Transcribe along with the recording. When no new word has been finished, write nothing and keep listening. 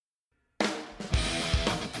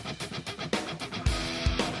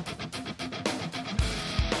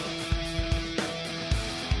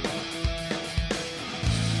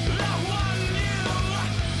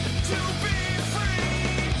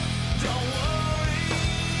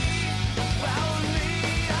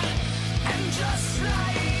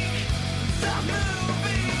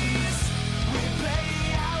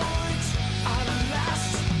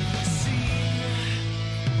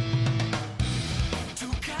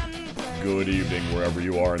good evening wherever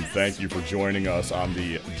you are, and thank you for joining us on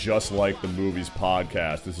the Just Like the Movies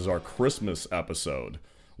podcast. This is our Christmas episode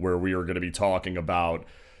where we are going to be talking about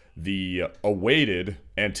the awaited,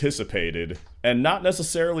 anticipated, and not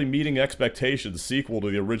necessarily meeting expectations sequel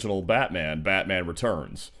to the original Batman, Batman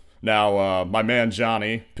Returns. Now, my man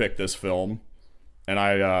Johnny picked this film, and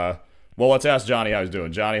let's ask Johnny how he's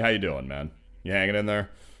doing. Johnny, how you doing, man? You hanging in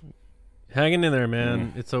there? Hanging in there,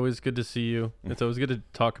 man. It's always good to see you. It's always good to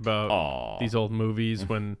talk about these old movies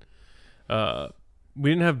when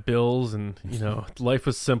we didn't have bills and, life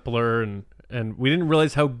was simpler and we didn't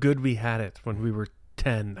realize how good we had it when we were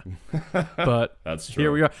 10. But that's true.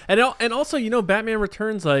 Here we are. And also, Batman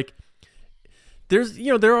Returns, like,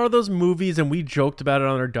 there are those movies, and we joked about it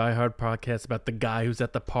on our Die Hard podcast about the guy who's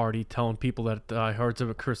at the party telling people that Die Hard's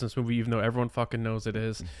a Christmas movie, even though everyone fucking knows it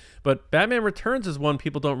is. But Batman Returns is one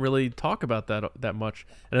people don't really talk about that much.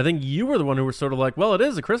 And I think you were the one who were sort of like, well, it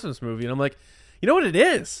is a Christmas movie. And I'm like, you know what it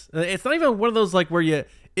is? It's not even one of those, like, where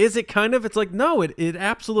is it kind of? It's like, no, it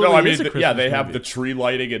absolutely is a Christmas movie. They have the tree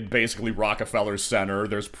lighting in basically Rockefeller Center.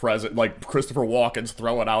 There's like Christopher Walken's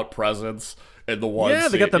throwing out presents. They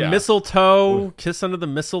got the mistletoe, kiss under the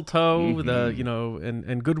mistletoe,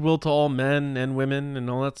 and goodwill to all men and women and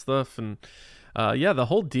all that stuff, and the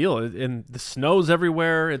whole deal. And the snow's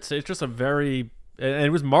everywhere. It's just and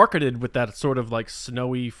it was marketed with that sort of like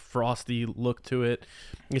snowy, frosty look to it.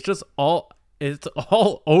 It's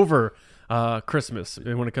all over Christmas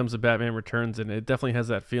when it comes to Batman Returns, and it definitely has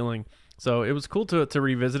that feeling. So it was cool to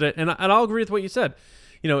revisit it, and I'll agree with what you said.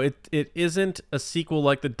 It isn't a sequel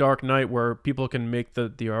like The Dark Knight where people can make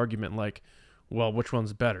the argument like, well, which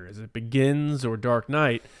one's better? Is it Begins or Dark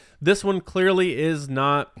Knight? This one clearly is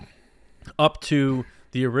not up to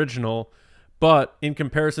the original, but in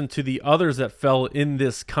comparison to the others that fell in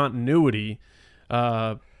this continuity,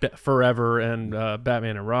 Forever and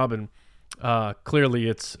Batman and Robin, clearly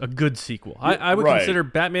it's a good sequel. I would consider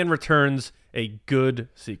Batman Returns a good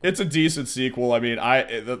sequel. It's a decent sequel. I mean,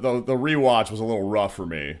 the rewatch was a little rough for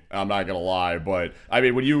me. I'm not gonna lie, but I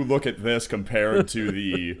mean, when you look at this compared to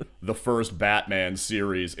the first Batman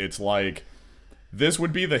series, it's like this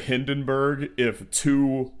would be the Hindenburg if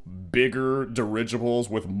two bigger dirigibles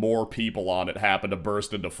with more people on it happened to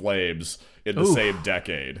burst into flames in the same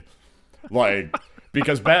decade. Like,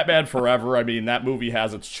 because Batman Forever, I mean, that movie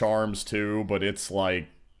has its charms too, but it's like,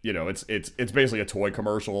 it's basically a toy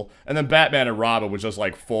commercial. And then Batman and Robin was just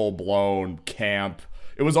like full-blown camp.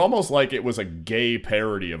 It was almost like it was a gay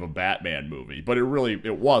parody of a Batman movie, but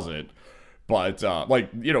it wasn't. But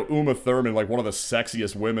Uma Thurman, like one of the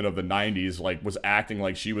sexiest women of the 90s, like was acting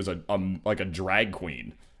like she was a drag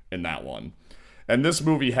queen in that one. And this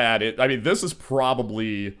movie had it. I mean, this is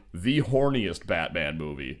probably the horniest Batman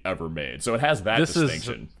movie ever made. So it has that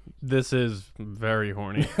distinction. This is very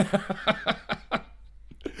horny.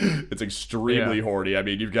 It's extremely horny. I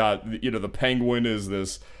mean, you've got, the Penguin is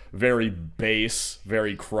this very base,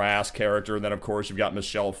 very crass character. And then, of course, you've got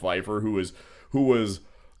Michelle Pfeiffer, who was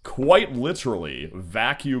quite literally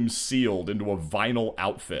vacuum sealed into a vinyl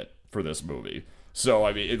outfit for this movie. So,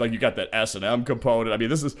 I mean, you got that S&M component. I mean,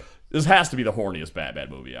 this has to be the horniest Batman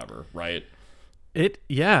movie ever, right?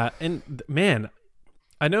 And man,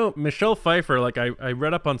 I know Michelle Pfeiffer, like I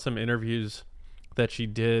read up on some interviews that she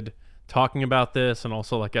did talking about this, and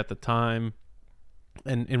also like at the time,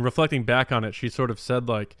 and in reflecting back on it, she sort of said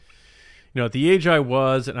like, at the age I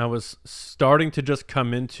was, and I was starting to just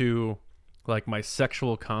come into like my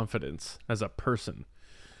sexual confidence as a person,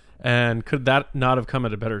 and could that not have come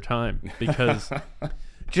at a better time? Because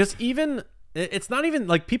just even, it's not even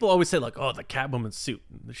like people always say like, oh, the Catwoman suit,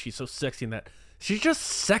 she's so sexy in that. She's just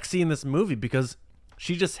sexy in this movie because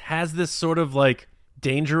she just has this sort of like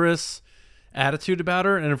dangerous attitude about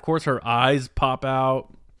her, and of course her eyes pop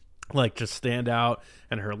out, like just stand out,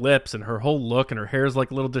 and her lips and her whole look, and her hair's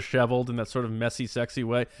like a little disheveled in that sort of messy, sexy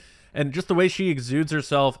way, and just the way she exudes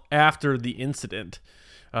herself after the incident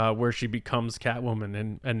where she becomes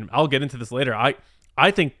Catwoman, and I'll get into this later.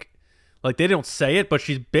 I think like they don't say it, but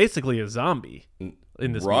she's basically a zombie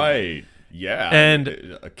in this movie. Yeah, and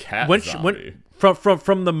a cat zombie.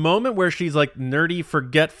 From the moment where she's like nerdy,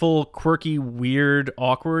 forgetful, quirky, weird,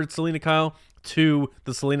 awkward Selena Kyle to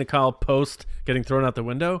the Selena Kyle post getting thrown out the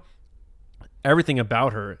window, everything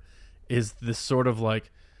about her is this sort of like,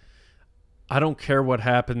 I don't care what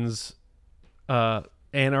happens,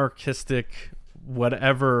 anarchistic,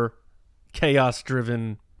 whatever,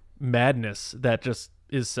 chaos-driven madness that just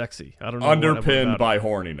is sexy. I don't know. Underpinned by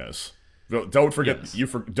horniness. Don't forget,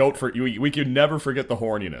 we can never forget the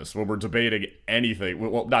horniness when we're debating anything.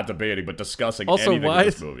 Well, not debating, but discussing anything in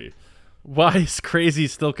this movie. Why is crazy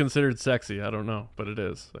still considered sexy? I don't know, but it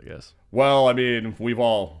is, I guess. Well, I mean, we've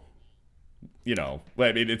all,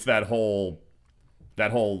 it's that whole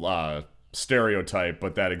stereotype,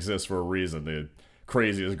 but that exists for a reason. The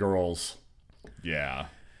craziest girls, yeah.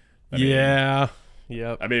 Yep.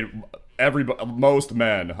 I mean, most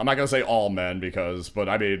men, I'm not going to say all men but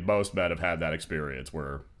I mean, most men have had that experience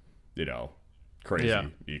where,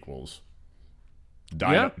 crazy equals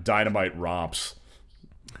dynamite romps.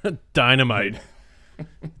 Dynamite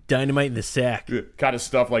in the sack. Kind of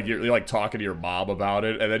stuff like you're like talking to your mom about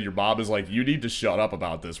it, and then your mom is like, you need to shut up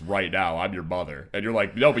about this right now. I'm your mother. And you're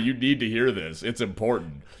like, no, but you need to hear this. It's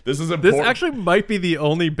important. This is important. This actually might be the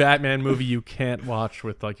only Batman movie you can't watch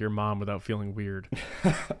with like your mom without feeling weird.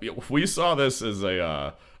 We saw this as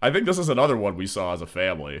I think this is another one we saw as a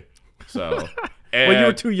family. So well, you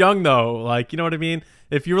were too young though. Like, you know what I mean?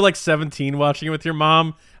 If you were like 17 watching it with your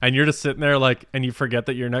mom and you're just sitting there like, and you forget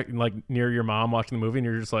that you're not like near your mom watching the movie and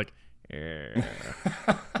you're just like,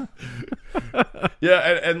 yeah.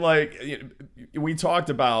 And like we talked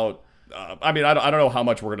about, I mean, I don't know how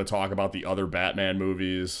much we're going to talk about the other Batman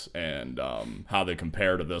movies and how they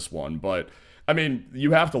compare to this one. But I mean,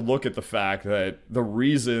 you have to look at the fact that the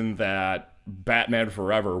reason that Batman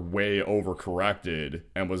Forever way overcorrected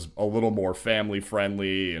and was a little more family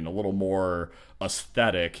friendly and a little more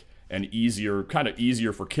aesthetic and easier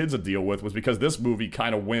for kids to deal with was because this movie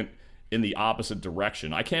kind of went in the opposite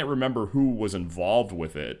direction. I can't remember who was involved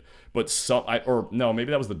with it, but maybe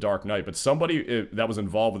that was The Dark Knight, but somebody that was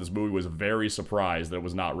involved with this movie was very surprised that it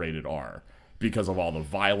was not rated R because of all the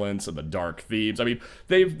violence and the dark themes. I mean,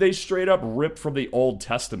 they straight up ripped from the Old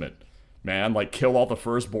Testament, man, like kill all the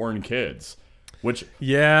firstborn kids. Which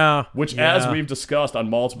as we've discussed on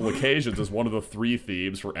multiple occasions, is one of the 3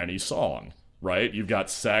 themes for any song, right? You've got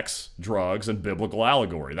sex, drugs, and biblical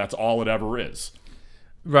allegory. That's all it ever is.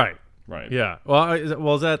 Right. Right. Yeah.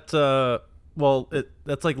 Well, that's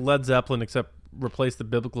like Led Zeppelin, except replace the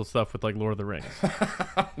biblical stuff with like Lord of the Rings.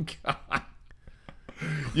 Oh, God.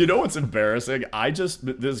 You know what's embarrassing? This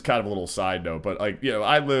is kind of a little side note, but like,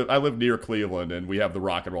 I live near Cleveland, and we have the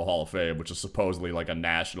Rock and Roll Hall of Fame, which is supposedly like a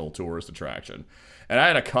national tourist attraction. And I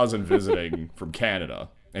had a cousin visiting from Canada,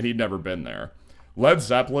 and he'd never been there. Led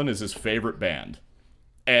Zeppelin is his favorite band.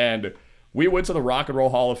 And we went to the Rock and Roll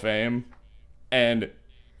Hall of Fame, and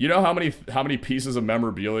you know how many pieces of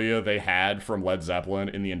memorabilia they had from Led Zeppelin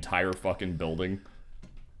in the entire fucking building?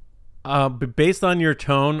 But based on your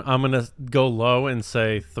tone, I'm going to go low and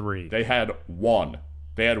say 3. They had one.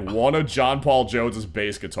 They had one of John Paul Jones's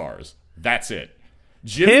bass guitars. That's it.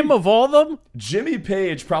 Him of all of them? Jimmy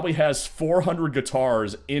Page probably has 400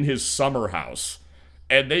 guitars in his summer house,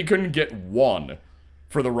 and they couldn't get one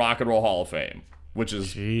for the Rock and Roll Hall of Fame, which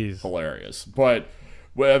is hilarious. But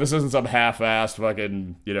this isn't some half-assed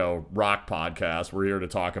fucking, rock podcast. We're here to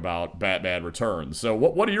talk about Batman Returns. So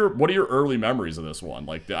what are your early memories of this one?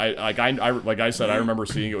 Like I said, I remember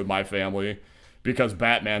seeing it with my family because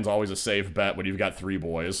Batman's always a safe bet when you've got 3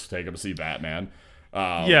 boys. Take them to see Batman.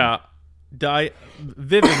 Vivid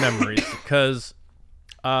memories because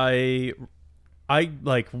I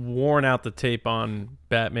like worn out the tape on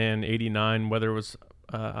Batman '89. Whether it was,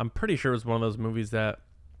 I'm pretty sure it was one of those movies that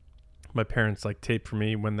my parents like taped for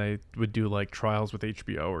me when they would do like trials with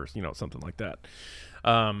HBO or something like that,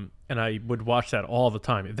 and I would watch that all the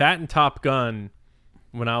time. That and Top Gun,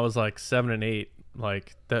 when I was like 7 and 8,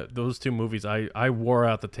 like those 2 movies, I wore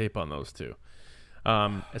out the tape on those 2.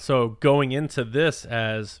 So going into this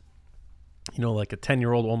as like a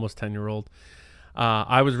 10-year-old, almost 10-year-old,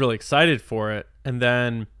 I was really excited for it, and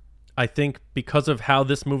then I think because of how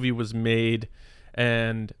this movie was made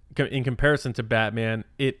and in comparison to Batman,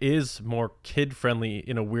 it is more kid-friendly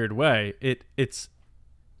in a weird way. It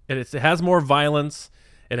has more violence,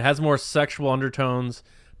 it has more sexual undertones,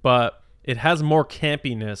 but it has more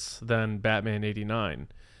campiness than Batman '89,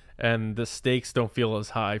 and the stakes don't feel as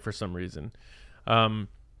high for some reason.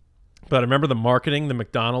 But I remember the marketing. The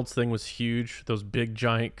McDonald's thing was huge. Those big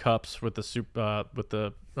giant cups with the soup, with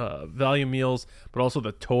the value meals, but also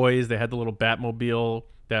the toys. They had the little Batmobile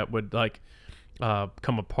that would like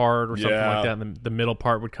come apart or something like that, and the middle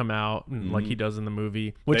part would come out, and like he does in the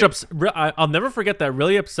movie. Which I'll never forget. That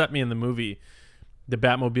really upset me in the movie. The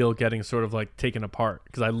Batmobile getting sort of like taken apart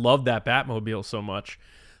because I love that Batmobile so much.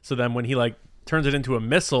 So then when he like turns it into a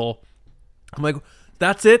missile, I'm like,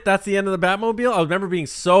 that's it? That's the end of the Batmobile? I remember being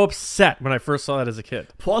so upset when I first saw that as a kid.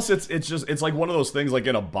 Plus, it's like one of those things like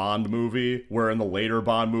in a Bond movie, where in the later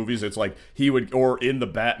Bond movies, it's like or in the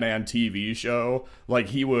Batman TV show, like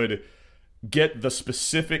he would get the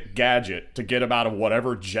specific gadget to get him out of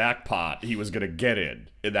whatever jackpot he was going to get in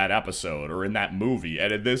that episode or in that movie.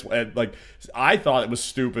 And in this, and like, I thought it was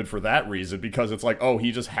stupid for that reason, because it's like, oh,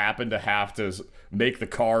 he just happened to have to make the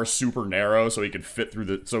car super narrow so he could fit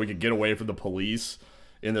through so he could get away from the police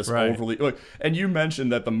in this overly. And you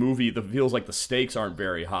mentioned that the movie feels like the stakes aren't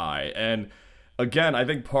very high. And again, I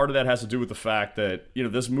think part of that has to do with the fact that, you know,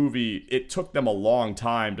 this movie, it took them a long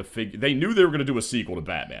time to figure. They knew they were going to do a sequel to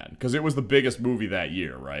Batman because it was the biggest movie that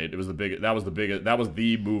year, right? It was that was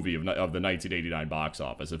the movie of the 1989 box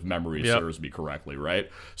office, if memory serves me correctly, right?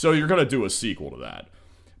 So you're going to do a sequel to that.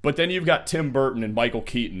 But then you've got Tim Burton and Michael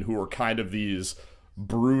Keaton, who are kind of these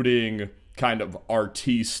brooding kind of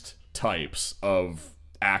artiste types of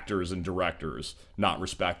actors and directors, not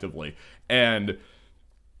respectively. And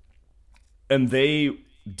they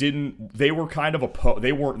were kind of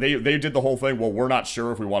they did the whole thing, well, we're not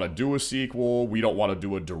sure if we want to do a sequel, we don't want to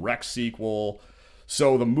do a direct sequel.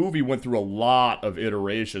 So the movie went through a lot of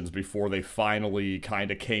iterations before they finally kind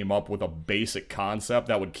of came up with a basic concept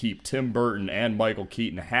that would keep Tim Burton and Michael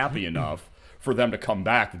Keaton happy enough for them to come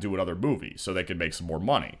back to do another movie so they could make some more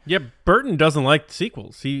money. Yeah, Burton doesn't like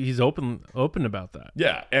sequels. He's open about that.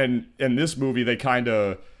 Yeah, and in this movie,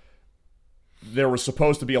 there was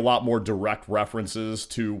supposed to be a lot more direct references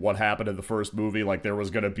to what happened in the first movie. Like, there was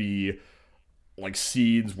going to be like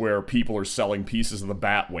scenes where people are selling pieces of the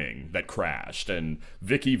Batwing that crashed, and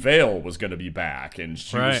Vicky Vale was going to be back, and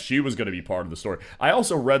she was going to be part of the story. I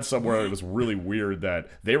also read somewhere it was really weird that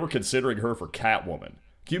they were considering her for Catwoman.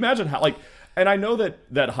 Can you imagine how, like, and I know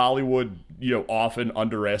that Hollywood, you know, often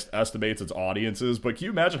underestimates its audiences, but can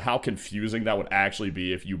you imagine how confusing that would actually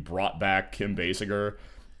be if you brought back Kim Basinger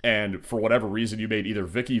and for whatever reason you made either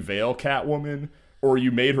Vicky Vale Catwoman or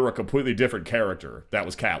you made her a completely different character that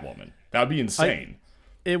was Catwoman? That would be insane.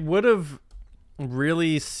 It would have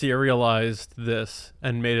really serialized this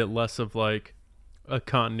and made it less of like a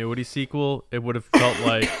continuity sequel. It would have felt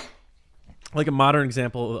like a modern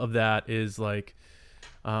example of that is like,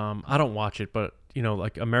 I don't watch it, but you know,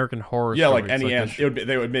 like American Horror Stories. Like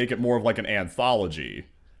they would make it more of like an anthology.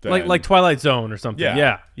 Like Twilight Zone or something.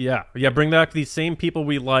 Yeah. Bring back these same people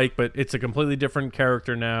we like, but it's a completely different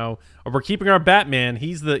character now. Or we're keeping our Batman.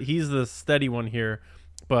 He's the steady one here,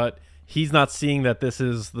 but he's not seeing that this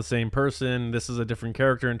is the same person. This is a different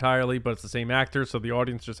character entirely, but it's the same actor, so the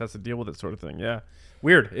audience just has to deal with it, sort of thing. Yeah,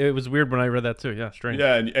 weird. It was weird when I read that too. Yeah, strange.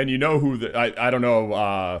 Yeah, and you know who I don't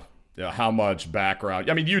know. How much background?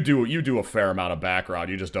 I mean, you do a fair amount of background.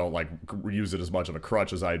 You just don't like use it as much of a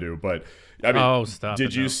crutch as I do. But I mean,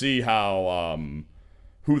 did you see how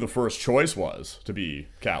who the first choice was to be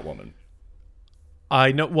Catwoman?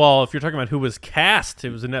 I know. Well, if you're talking about who was cast, it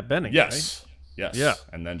was Annette Bening. Yes. Right? Yes. Yeah.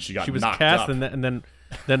 And then she was knocked cast, up. and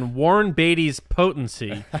then Warren Beatty's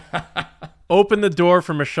potency opened the door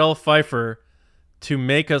for Michelle Pfeiffer to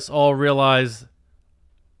make us all realize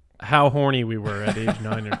how horny we were at age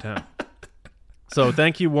 9 or 10. So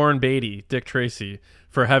thank you, Warren Beatty, Dick Tracy,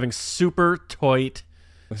 for having super tight,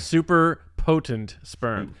 super potent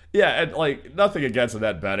sperm. Yeah, and like nothing against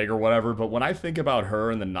Annette Bening or whatever, but when I think about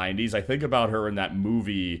her in the 90s, I think about her in that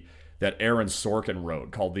movie that Aaron Sorkin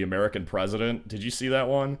wrote called The American President. Did you see that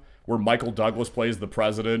one? Where Michael Douglas plays the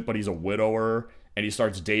president, but he's a widower, and he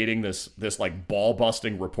starts dating this like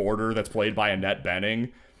ball-busting reporter that's played by Annette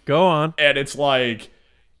Bening. Go on. And it's like,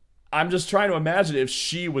 I'm just trying to imagine if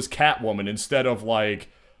she was Catwoman instead of like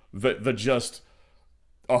the just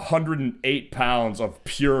 108 pounds of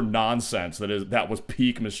pure nonsense that was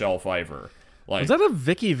peak Michelle Pfeiffer. Like, was that a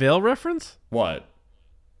Vicky Vale reference? What?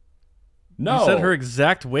 No. You said her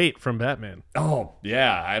exact weight from Batman. Oh,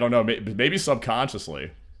 yeah. I don't know. Maybe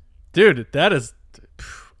subconsciously. Dude, that is...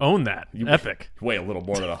 Own that. You epic. Weigh a little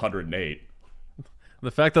more than 108.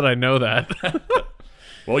 The fact that I know that...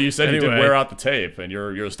 Well, you said anyway, you did wear out the tape, and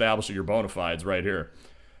you're establishing your bona fides right here.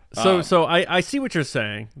 So I see what you're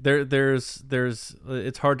saying. There's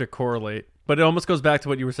it's hard to correlate, but it almost goes back to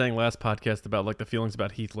what you were saying last podcast about like the feelings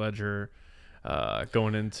about Heath Ledger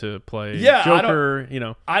going into play. Yeah, Joker.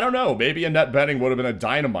 I don't know. Maybe Annette Bening would have been a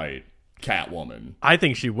dynamite Catwoman. I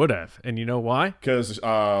think she would have, and you know why? Because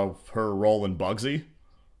her role in Bugsy.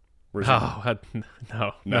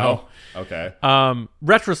 No. Okay.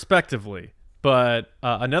 Retrospectively. But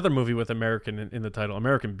another movie with American in the title,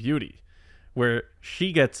 American Beauty, where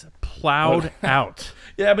she gets plowed out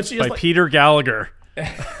yeah, but she by Peter Gallagher.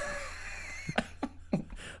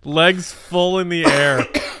 Legs full in the air.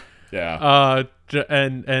 Yeah.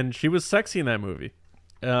 And she was sexy in that movie.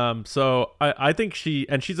 So I think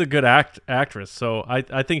she's a good actress. So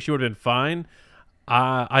I think she would have been fine.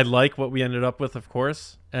 I like what we ended up with, of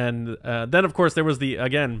course. And then, of course, there was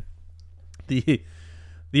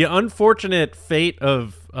the unfortunate fate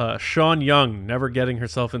of Sean Young never getting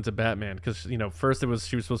herself into Batman, because first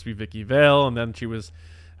she was supposed to be Vicky Vale, and then she was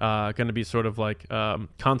going to be sort of like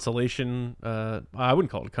consolation. I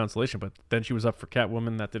wouldn't call it a consolation, but then she was up for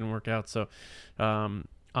Catwoman. That didn't work out. So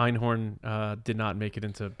Einhorn did not make it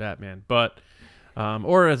into Batman, but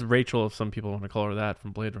or as Rachel, if some people want to call her that,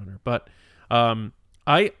 from Blade Runner. But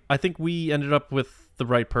I think we ended up with the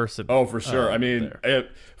right person. Oh, for sure. I mean,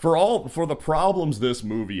 for the problems this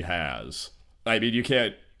movie has, I mean, you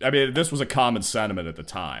can't. I mean, this was a common sentiment at the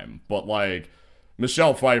time, but like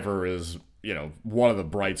Michelle Pfeiffer is, one of the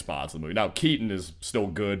bright spots of the movie. Now, Keaton is still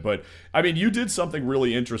good, but I mean, you did something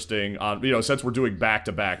really interesting on, since we're doing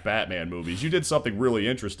back-to-back Batman movies, you did something really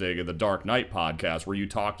interesting in the Dark Knight podcast where you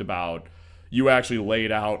talked about, you actually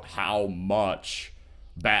laid out how much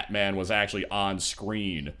Batman was actually on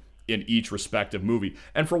screen in each respective movie.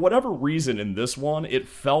 And for whatever reason in this one, it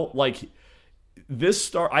felt like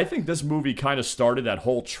I think this movie kind of started that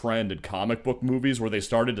whole trend in comic book movies where they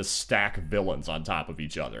started to stack villains on top of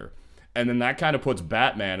each other. And then that kind of puts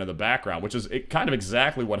Batman in the background, which is kind of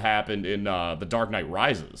exactly what happened in The Dark Knight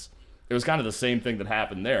Rises. It was kind of the same thing that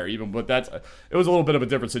happened there, but it was a little bit of a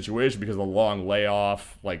different situation because of the long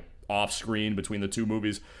layoff, like off screen between the two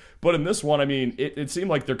movies. But in this one, I mean, it seemed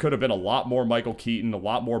like there could have been a lot more Michael Keaton, a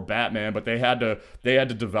lot more Batman, but they had to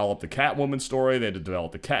develop the Catwoman story, they had to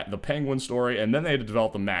develop the Penguin story, and then they had to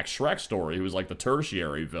develop the Max Schreck story, who was like the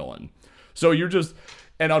tertiary villain. So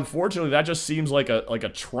and unfortunately, that just seems like a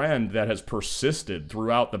trend that has persisted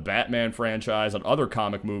throughout the Batman franchise and other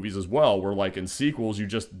comic movies as well, where like in sequels,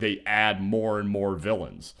 they add more and more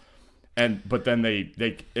villains. But then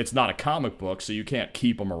it's not a comic book, so you can't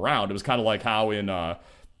keep them around. It was kind of like how in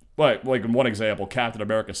like in one example, Captain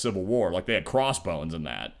America: Civil War, like they had Crossbones in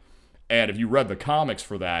that. And if you read the comics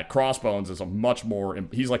for that, Crossbones is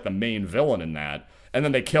he's like the main villain in that. And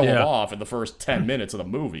then they kill him off in the first 10 minutes of the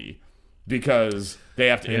movie because they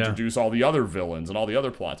have to introduce all the other villains and all the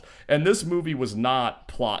other plots. And this movie was not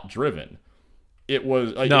plot driven. It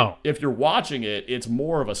was like, no. If you're watching it, it's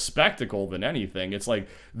more of a spectacle than anything. It's like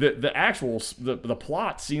the actual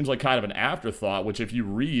plot seems like kind of an afterthought, which if you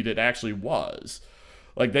read, it actually was.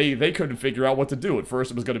 Like they couldn't figure out what to do. At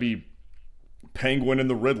first, it was going to be Penguin and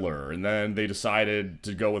the Riddler, and then they decided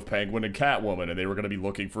to go with Penguin and Catwoman, and they were going to be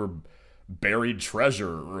looking for buried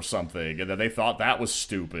treasure or something, and then they thought that was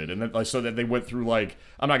stupid, and then so that they went through like,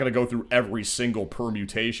 I'm not going to go through every single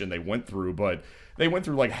permutation they went through, but they went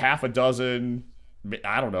through like half a dozen,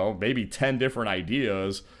 I don't know, maybe 10 different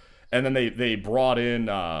ideas, and then they brought in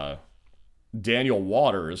Daniel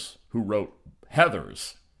Waters, who wrote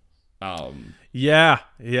Heathers.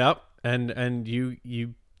 Yep, and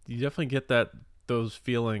you definitely get those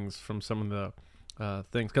feelings from some of the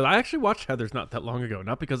things, because I actually watched Heathers not that long ago,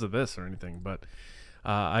 not because of this or anything, but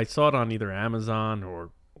I saw it on either Amazon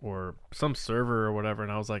or some server or whatever,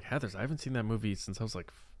 and I was like, Heathers, I haven't seen that movie since I was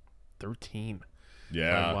like 13.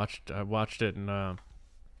 Yeah, I watched it, and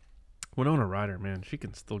Winona Ryder, man, she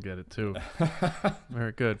can still get it too.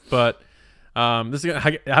 Very good, but. This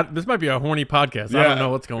might be a horny podcast. I don't know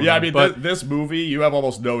what's going on. Yeah, I mean, this movie, you have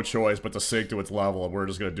almost no choice but to sink to its level, and we're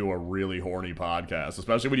just going to do a really horny podcast,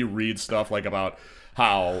 especially when you read stuff like about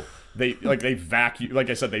how they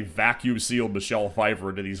vacuum sealed Michelle Pfeiffer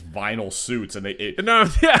into these vinyl suits, and I'm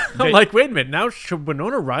like, wait a minute, now should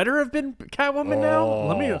Winona Ryder have been Catwoman now?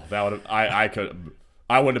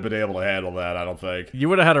 I wouldn't have been able to handle that, I don't think. You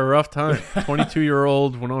would have had a rough time.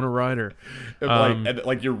 22-year-old Winona Ryder.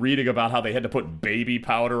 And you're reading about how they had to put baby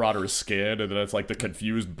powder on her skin, and then it's like the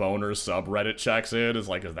confused boner subreddit checks in. Is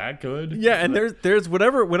like, is that good? Yeah, and there's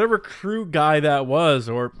whatever crew guy that was,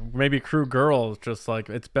 or maybe crew girl, just like,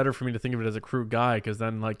 it's better for me to think of it as a crew guy, because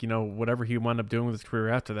then whatever he wound up doing with his career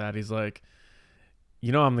after that, he's like,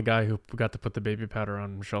 I'm the guy who got to put the baby powder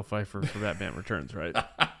on Michelle Pfeiffer for Batman Returns, right?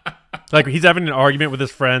 Like, he's having an argument with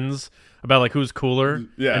his friends about, like, who's cooler.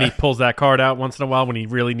 Yeah. And he pulls that card out once in a while when he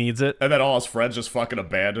really needs it. And then all his friends just fucking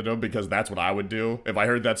abandon him, because that's what I would do. If I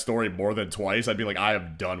heard that story more than twice, I'd be like, I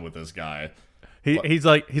am done with this guy. He's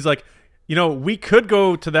like, we could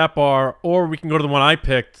go to that bar, or we can go to the one I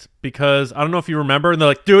picked, because I don't know if you remember. And they're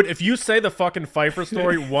like, dude, if you say the fucking Pfeiffer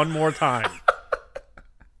story one more time.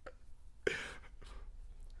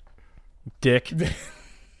 Dick.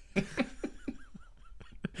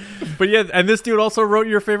 But yeah, and this dude also wrote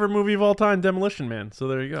your favorite movie of all time, Demolition Man. So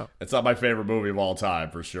there you go. It's not my favorite movie of all time,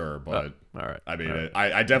 for sure. But all right. I mean,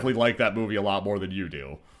 I definitely like that movie a lot more than you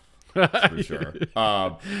do. That's for sure.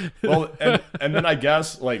 Well, and then I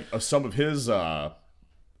guess like some of his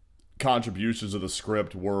contributions to the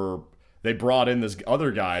script were, they brought in this other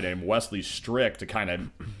guy named Wesley Strick to kind of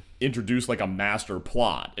introduced like a master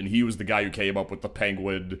plot, and he was the guy who came up with the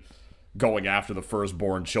Penguin going after the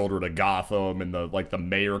firstborn children of Gotham and the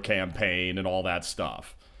mayor campaign and all that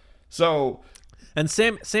stuff. So, and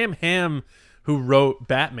Sam Hamm, who wrote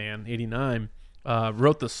Batman '89,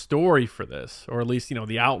 wrote the story for this, or at least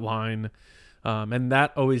the outline, and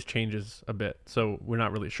that always changes a bit. So we're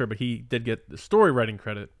not really sure, but he did get the story writing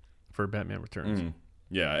credit for Batman Returns.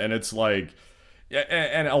 Yeah, and it's like. Yeah,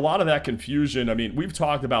 and a lot of that confusion, I mean, we've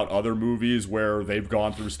talked about other movies where they've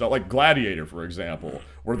gone through stuff, like Gladiator, for example,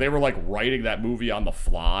 where they were, like, writing that movie on the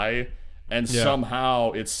fly, and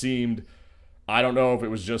somehow it seemed, I don't know if it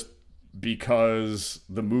was just because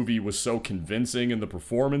the movie was so convincing in the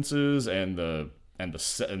performances and the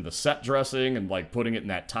set dressing and, like, putting it in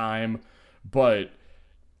that time, but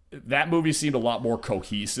that movie seemed a lot more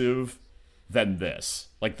cohesive than this.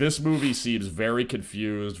 Like, this movie seems very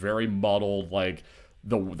confused, very muddled. Like,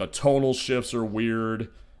 the tonal shifts are weird.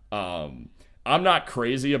 I'm not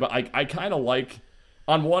crazy about. I kind of like.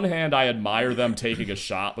 On one hand, I admire them taking a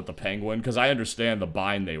shot with the Penguin because I understand the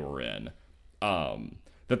bind they were in.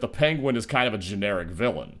 That the Penguin is kind of a generic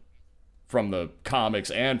villain from the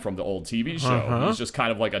comics and from the old TV show. He's just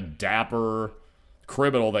kind of like a dapper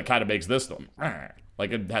criminal that kind of makes this them.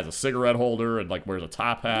 Like, it has a cigarette holder and, like, wears a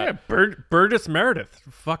top hat. Yeah, Burgess Meredith,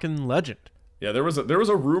 fucking legend. Yeah, there was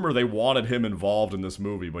a rumor they wanted him involved in this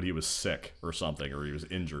movie, but he was sick or something, or he was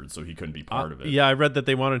injured, so he couldn't be part of it. Yeah, I read that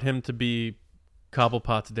they wanted him to be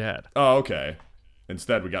Cobblepot's dad. Oh, okay.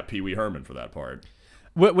 Instead, we got Pee Wee Herman for that part.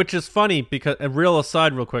 Which is funny because, a real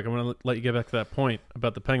aside real quick, I'm going to let you get back to that point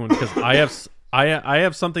about the Penguin, because I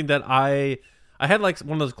have something that I had, like,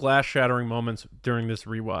 one of those glass-shattering moments during this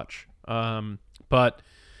rewatch. But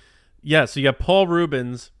yeah, so you got Paul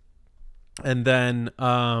Rubens, and then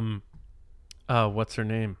what's her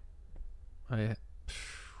name? The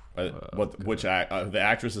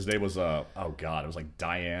actress's name was it was like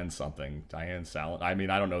Diane something. Diane Salinger. I mean,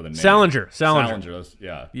 I don't know the name. Salinger.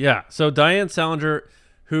 Yeah. So Diane Salinger,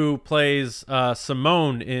 who plays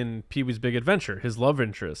Simone in Pee-wee's Big Adventure, his love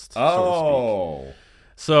interest. Oh.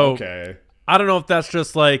 So okay. I don't know if that's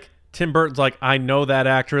just like Tim Burton's like, I know that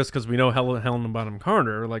actress because we know Helen Bonham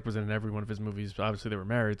Carter, like, was in every one of his movies. Obviously, they were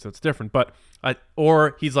married, so it's different. But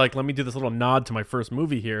or he's like, let me do this little nod to my first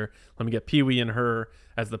movie here. Let me get Pee-wee and her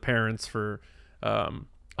as the parents for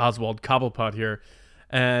Oswald Cobblepot here.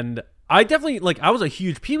 And I definitely, like, I was a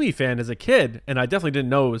huge Pee-wee fan as a kid, and I definitely didn't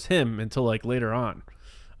know it was him until, like, later on.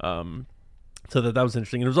 So that was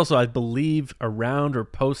interesting. And it was also, I believe, around or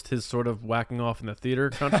post his sort of whacking off in the theater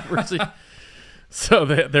controversy. So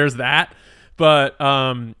there's that. But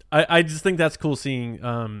I just think that's cool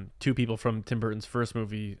seeing two people from Tim Burton's first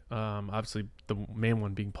movie, obviously the main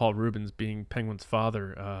one being Paul Rubens, being Penguin's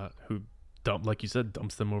father, who, like you said,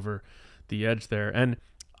 dumps them over the edge there. And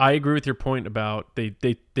I agree with your point about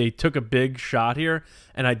they took a big shot here,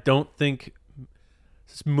 and I don't think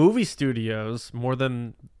movie studios, more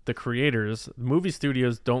than the creators, movie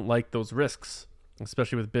studios don't like those risks,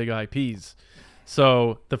 especially with big IPs.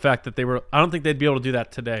 So the fact that I don't think they'd be able to do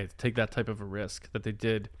that today, to take that type of a risk that they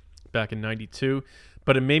did back in '92.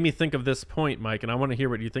 But it made me think of this point, Mike, and I want to hear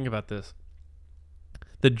what you think about this.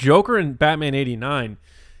 The Joker in Batman '89,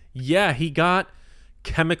 yeah, he got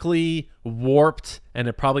chemically warped, and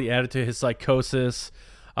it probably added to his psychosis.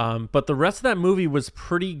 But the rest of that movie was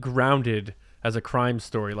pretty grounded as a crime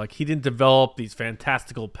story. Like, he didn't develop these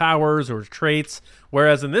fantastical powers or traits.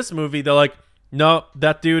 Whereas in this movie, they're like, no,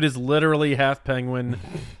 that dude is literally half penguin,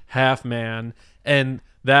 half man. And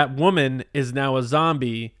that woman is now a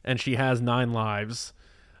zombie, and she has 9 lives.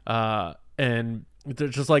 And they're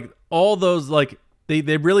just like all those, like,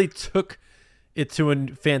 they really took it to a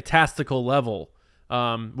fantastical level.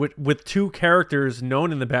 With two characters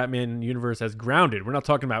known in the Batman universe as grounded. We're not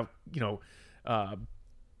talking about,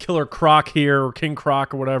 Killer Croc here, or King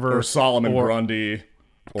Croc, or whatever, or Solomon Grundy,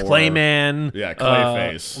 or Clayman,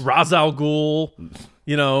 Clayface, Ra's al Ghul,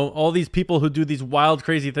 all these people who do these wild,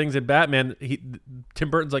 crazy things in Batman. Tim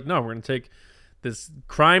Burton's like, no, we're gonna take this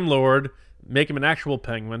crime lord, make him an actual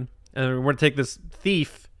penguin, and we're gonna take this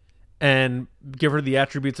thief and give her the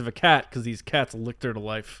attributes of a cat because these cats licked her to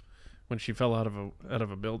life when she fell out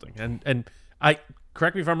of a building. And I,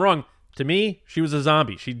 correct me if I'm wrong, to me, she was a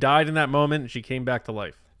zombie. She died in that moment, and she came back to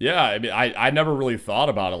life. Yeah, I mean, I never really thought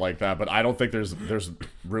about it like that, but I don't think there's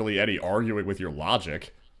really any arguing with your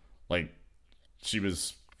logic. Like, she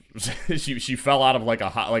fell out of like a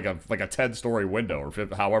 10-story window, or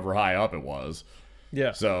however high up it was.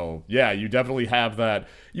 Yeah. So yeah, you definitely have that.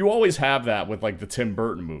 You always have that with like the Tim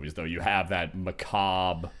Burton movies, though. You have that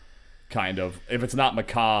macabre kind of, if it's not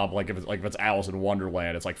macabre, like if it's Alice in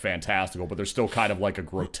Wonderland, it's like fantastical, but there's still kind of like a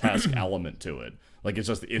grotesque element to it. Like it's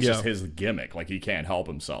just his gimmick. Like he can't help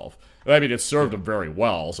himself. I mean, it served him very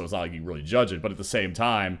well, so it's not like you can really judge it. But at the same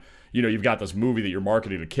time, you know, you've got this movie that you're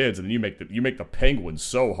marketing to kids, and then you make the Penguin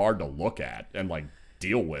so hard to look at and like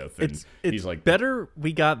deal with. And it's he's like, better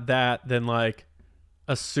we got that than like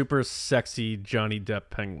a super sexy Johnny Depp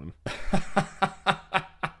Penguin.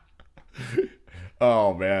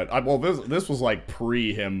 Oh man, well this was like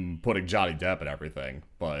pre him putting Johnny Depp and everything,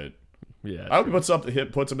 but yeah, I hope he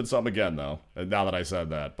puts him in something again though. Now that I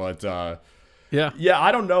said that, but yeah,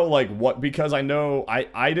 I don't know like what, because I know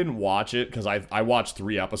I didn't watch it because I watched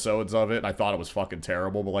 3 episodes of it and I thought it was fucking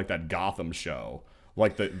terrible. But like that Gotham show,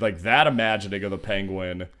 like that imagining of the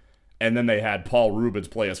Penguin, and then they had Paul Rubens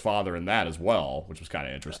play his father in that as well, which was kind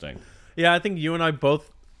of interesting. Yeah, I think you and I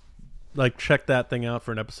both like check that thing out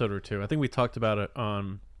for an episode or two. I think we talked about it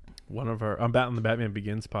on one of our on the Batman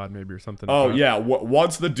Begins pod maybe or something. Oh yeah,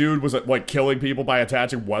 once the dude was like killing people by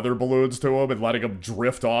attaching weather balloons to him and letting him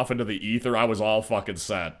drift off into the ether, I was all fucking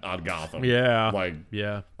set on Gotham. Yeah, like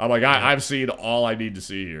yeah, I'm like I've seen all I need to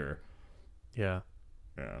see here. Yeah,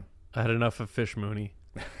 yeah. I had enough of Fish Mooney.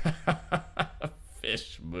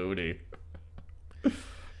 Fish Mooney.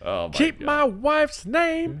 Oh my Keep God. my wife's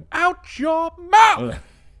name out your mouth.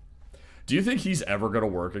 Do you think he's ever gonna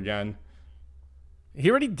work again? He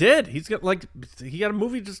already did. He got a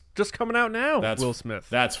movie just coming out now. Will Smith.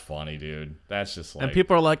 That's funny, dude. That's just like, and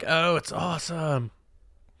people are like, "Oh, it's awesome."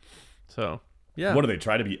 So yeah. What do they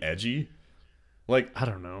try to be edgy? Like I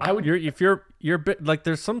don't know. I would. If you're like,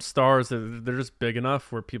 there's some stars that they're just big enough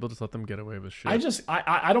where people just let them get away with shit.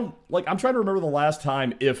 I don't like. I'm trying to remember the last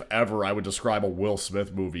time, if ever, I would describe a Will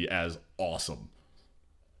Smith movie as awesome.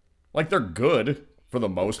 Like they're good for the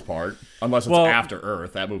most part, unless it's After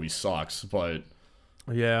Earth. That movie sucks, but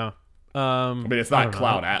yeah. I mean, it's not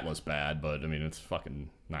Cloud Atlas bad, but I mean, it's fucking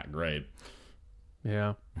not great.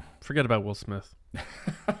 Yeah. Forget about Will Smith.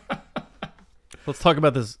 Let's talk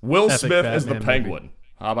about this. Will Smith Batman as the Penguin. Movie.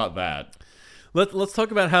 How about that? Let's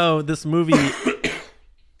talk about how this movie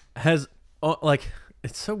has like,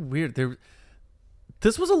 it's so weird.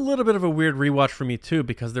 This was a little bit of a weird rewatch for me too,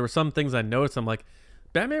 because there were some things I noticed. I'm like,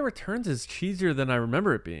 Batman Returns is cheesier than I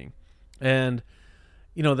remember it being. And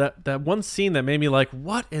you know, that one scene that made me like,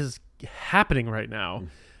 what is happening right now?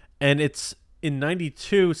 And it's in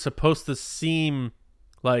 92 supposed to seem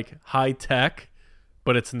like high tech,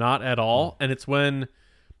 but it's not at all. And it's when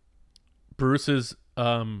Bruce is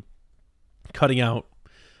cutting out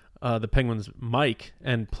the Penguin's mic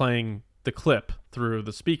and playing the clip through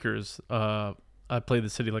the speakers. I Play the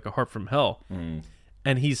City Like a Heart from Hell.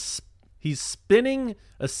 And he's spinning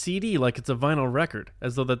a CD like it's a vinyl record,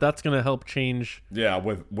 as though that's going to help change. Yeah,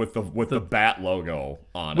 with the Bat logo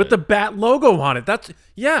on it. With the Bat logo on it. That's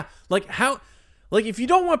like how, like if you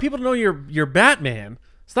don't want people to know you're Batman,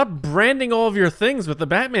 stop branding all of your things with the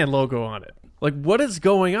Batman logo on it. Like what is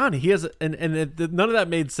going on? He has none of that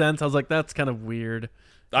made sense. I was like, that's kind of weird.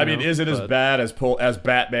 I mean, is it as bad as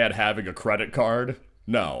Batman having a credit card?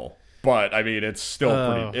 No. But I mean, it's still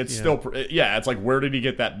pretty. It's still, it's like, where did he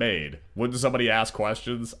get that made? Wouldn't somebody ask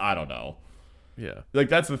questions? I don't know. Yeah, like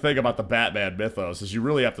that's the thing about the Batman mythos, is you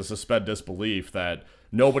really have to suspend disbelief that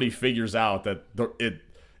nobody figures out that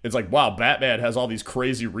it's like, wow, Batman has all these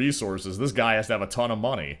crazy resources. This guy has to have a ton of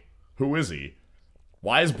money. Who is he?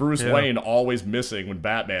 Why is Bruce Wayne always missing when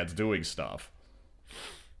Batman's doing stuff?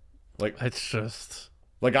 Like it's just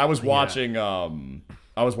like I was watching.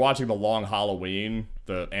 I was watching The Long Halloween,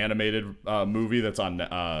 the animated movie that's on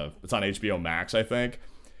HBO Max, I think.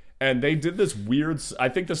 And they did this weird, I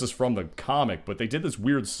think this is from the comic, but they did this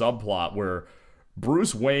weird subplot where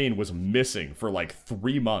Bruce Wayne was missing for like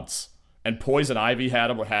 3 months. And Poison Ivy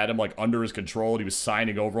had him like under his control, and he was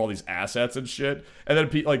signing over all these assets and shit. And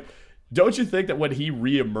then like, don't you think that when he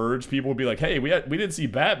reemerged, people would be like, hey, we didn't see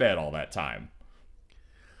Batman all that time?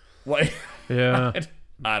 Like, yeah.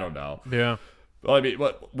 I don't know. Yeah. Well, I mean,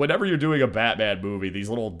 whenever you're doing a Batman movie, these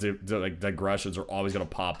little digressions are always going to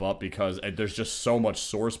pop up because there's just so much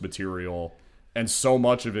source material, and so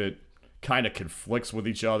much of it kind of conflicts with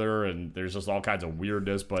each other, and there's just all kinds of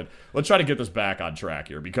weirdness. But let's try to get this back on track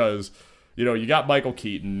here, because you know you got Michael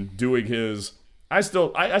Keaton doing his. I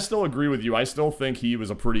still agree with you. I still think he was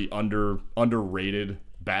a pretty underrated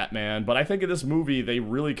Batman, but I think in this movie they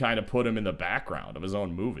really kind of put him in the background of his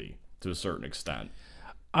own movie to a certain extent.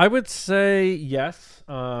 I would say yes.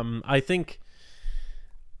 I think,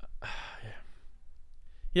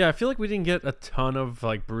 I feel like we didn't get a ton of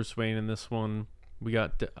like Bruce Wayne in this one. We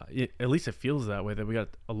got, at least it feels that way, that we got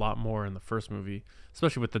a lot more in the first movie,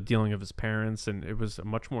 especially with the dealing of his parents, and it was a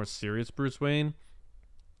much more serious Bruce Wayne.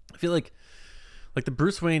 I feel like the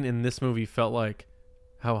Bruce Wayne in this movie felt like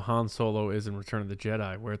how Han Solo is in Return of the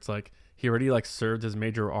Jedi, where it's like he already like served his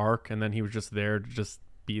major arc, and then he was just there to just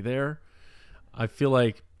be there. I feel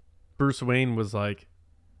like Bruce Wayne was like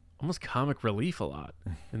almost comic relief a lot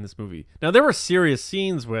in this movie. Now there were serious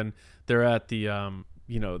scenes when they're at the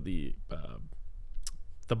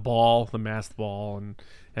the ball, the masked ball,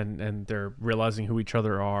 and they're realizing who each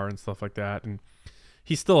other are and stuff like that. And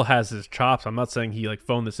he still has his chops. I'm not saying he like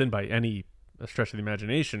phoned this in by any stretch of the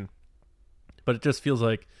imagination, but it just feels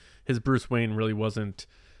like his Bruce Wayne really wasn't,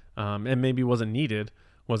 and maybe wasn't needed,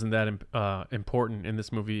 wasn't that important in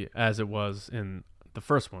this movie as it was in the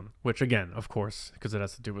first one. Which again, of course, because it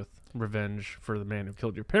has to do with revenge for the man who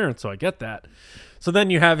killed your parents, so I get that. So then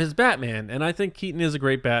you have his Batman, and I think Keaton is a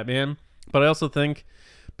great Batman, but I also think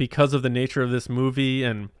because of the nature of this movie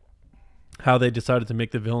and how they decided to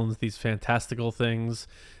make the villains these fantastical things,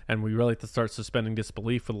 and we really have to start suspending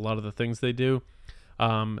disbelief with a lot of the things they do,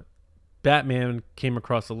 Batman came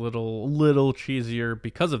across a little cheesier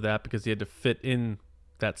because of that, because he had to fit in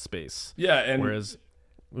that space. Yeah, and whereas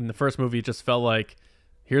in the first movie, it just felt like,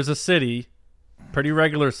 here's a city, pretty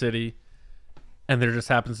regular city, and there just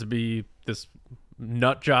happens to be this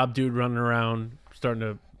nut job dude running around starting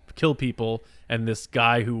to kill people, and this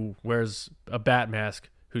guy who wears a bat mask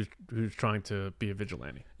who's trying to be a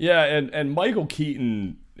vigilante. Yeah, and Michael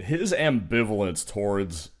Keaton, his ambivalence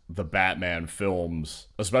towards the Batman films,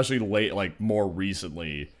 especially late, like more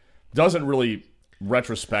recently, doesn't really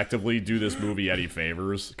retrospectively do this movie any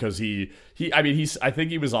favors, because I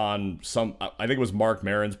think he was on I think it was Mark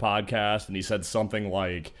Maron's podcast, and he said something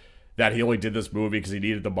like that he only did this movie because he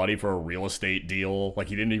needed the money for a real estate deal, like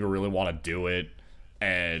he didn't even really want to do it.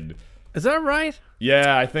 And is that right?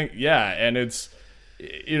 Yeah, I think, yeah. And it's,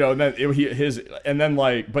 and then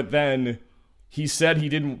but then he said he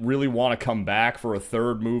didn't really want to come back for a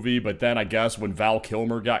third movie, but then I guess when Val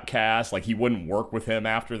Kilmer got cast, like he wouldn't work with him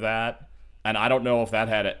after that. And I don't know if that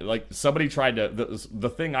had like somebody tried to, the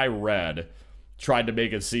thing I read tried to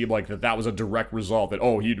make it seem like that was a direct result, that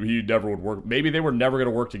he never would work. Maybe they were never going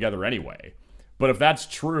to work together anyway. But if that's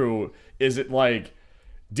true, is it like,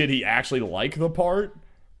 did he actually like the part,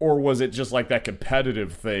 or was it just like that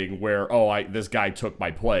competitive thing where this guy took my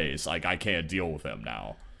place, like I can't deal with him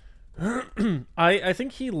now? I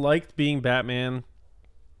think he liked being Batman.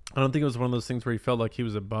 I don't think it was one of those things where he felt like he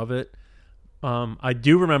was above it. I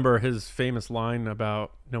do remember his famous line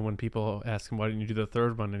about, when people ask him why didn't you do the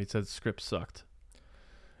third one, and he said script sucked.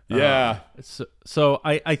 Yeah. So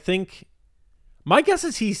I think my guess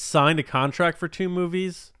is he signed a contract for 2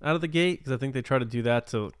 movies out of the gate, because I think they try to do that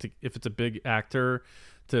to if it's a big actor,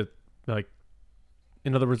 to, like,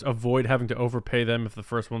 in other words, avoid having to overpay them if the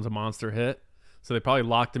first one's a monster hit. So they probably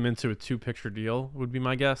locked him into a 2-picture deal, would be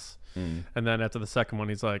my guess. And then after the second one,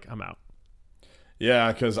 he's like, I'm out.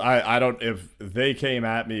 Yeah, because I don't, if they came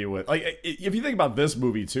at me with, like, if you think about this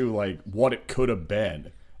movie too, like what it could have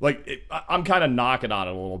been, like I'm kind of knocking on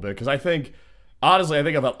it a little bit, because I think, honestly, I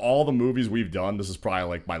think about all the movies we've done, this is probably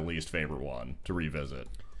like my least favorite one to revisit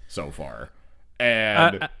so far.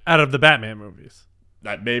 And out of the Batman movies,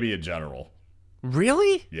 that maybe in general.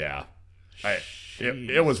 Really? Yeah.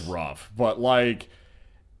 It was rough, but like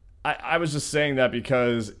I was just saying that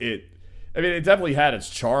because it definitely had its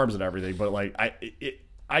charms and everything, but like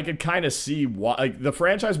I could kind of see why, like, the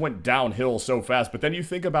franchise went downhill so fast. But then you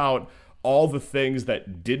think about all the things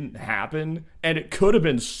that didn't happen, and it could have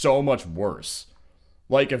been so much worse.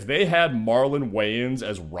 Like if they had Marlon Wayans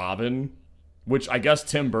as Robin, which I guess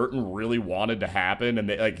Tim Burton really wanted to happen, and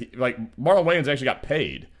they like Marlon Wayans actually got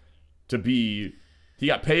paid to be. He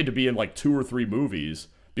got paid to be in like 2 or 3 movies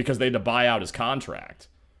because they had to buy out his contract.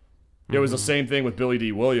 It was the same thing with Billy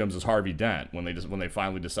D. Williams as Harvey Dent when they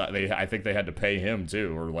finally decided. I think they had to pay him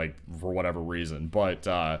too, or like for whatever reason. But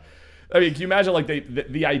I mean, can you imagine, like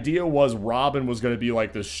the idea was Robin was going to be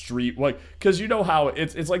like the street, like, because you know how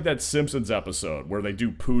it's like that Simpsons episode where they do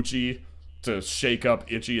Poochie to shake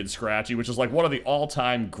up Itchy and Scratchy, which is like one of the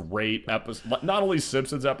all-time great episodes, not only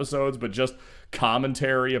Simpsons episodes, but just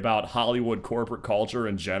commentary about Hollywood corporate culture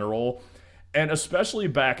in general. And especially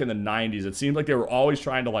back in the 90s, it seemed like they were always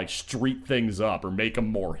trying to like street things up or make them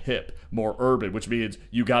more hip, more urban, which means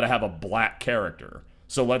you got to have a black character.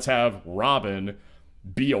 So let's have Robin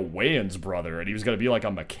be a Wayans brother, and he was going to be like a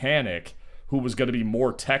mechanic who was going to be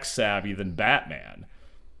more tech savvy than Batman.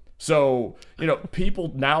 So,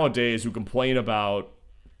 people nowadays who complain about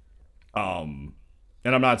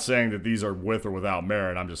And I'm not saying that these are with or without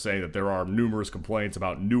merit. I'm just saying that there are numerous complaints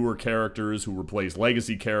about newer characters who replace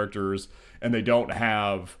legacy characters, and they don't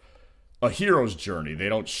have a hero's journey. They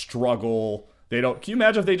don't struggle. They don't. Can you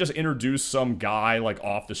imagine if they just introduced some guy like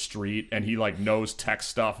off the street and he like knows tech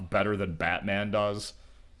stuff better than Batman does,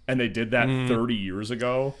 and they did that 30 years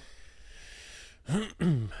ago?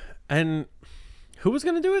 And who was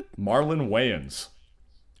going to do it? Marlon Wayans.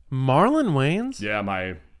 Marlon Wayans? Yeah,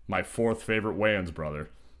 my fourth favorite Wayans brother.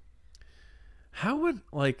 How would,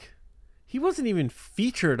 like, he wasn't even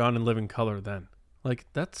featured on In Living Color then. Like,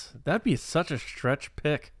 that'd be such a stretch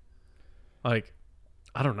pick. Like,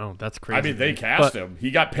 I don't know. That's crazy. I mean, they cast him.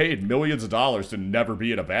 He got paid millions of dollars to never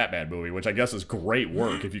be in a Batman movie, which I guess is great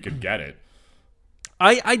work if you could get it.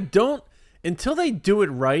 I don't, until they do it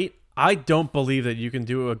right, I don't believe that you can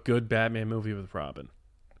do a good Batman movie with Robin.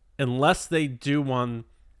 Unless they do one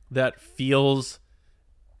that feels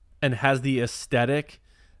and has the aesthetic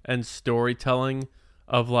and storytelling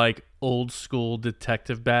of like old school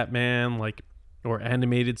detective Batman, like, or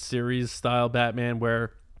animated series style Batman,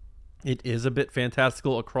 where it is a bit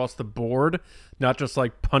fantastical across the board, not just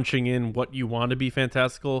like punching in what you want to be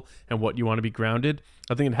fantastical and what you want to be grounded.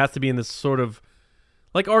 I think it has to be in this sort of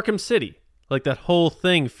like Arkham City. Like that whole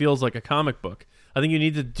thing feels like a comic book. I think you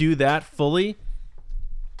need to do that fully.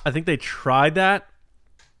 I think they tried that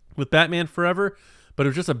with Batman Forever, but it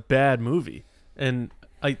was just a bad movie. And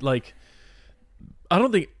I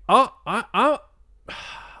don't think I'd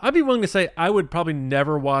be willing to say I would probably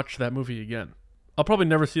never watch that movie again. I'll probably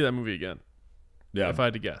never see that movie again. Yeah, if I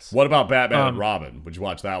had to guess. What about Batman and Robin? Would you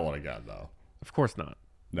watch that one again, though? Of course not.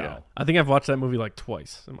 No. Yeah. I think I've watched that movie like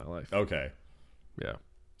twice in my life. Okay. Yeah.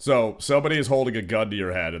 So somebody is holding a gun to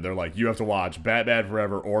your head, and they're like, you have to watch Batman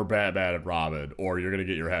Forever or Batman and Robin, or you're going to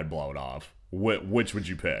get your head blown off. Which would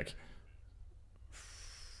you pick?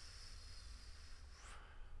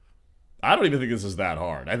 I don't even think this is that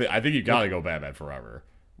hard. I think you got to go Batman Forever.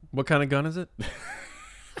 What kind of gun is it?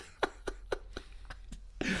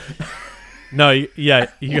 No, you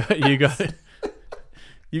got you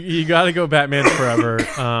got to go Batman Forever.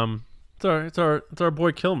 It's our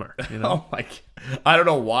boy Kilmer. You know? Oh my! I don't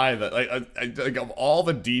know why that. Like of all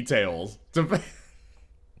the details.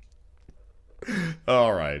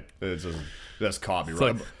 All right, it's just caught me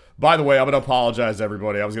right. By the way, I'm gonna apologize to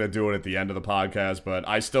everybody. I was gonna do it at the end of the podcast, but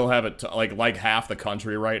I still haven't like half the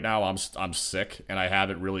country right now. I'm sick and I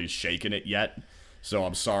haven't really shaken it yet. So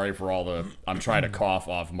I'm sorry for all the. I'm trying to cough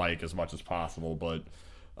off mic as much as possible, but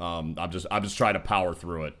I'm just trying to power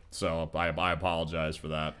through it. So I apologize for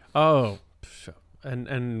that. Oh,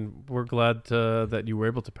 and we're glad that you were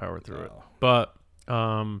able to power through it. But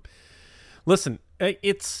listen,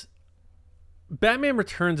 it's Batman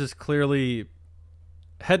Returns is clearly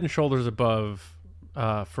head and shoulders above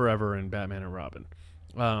Forever and Batman and Robin.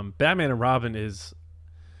 Batman and Robin is,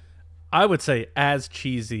 I would say, as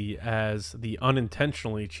cheesy as the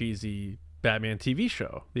unintentionally cheesy Batman TV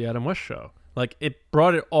show, the Adam West show. Like, it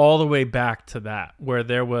brought it all the way back to that, where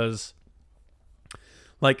there was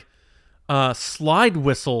like slide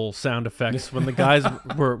whistle sound effects when the guys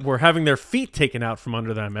were having their feet taken out from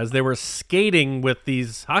under them as they were skating with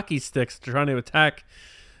these hockey sticks trying to attack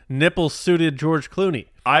nipple-suited George Clooney.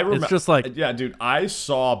 It's just like, yeah, dude, I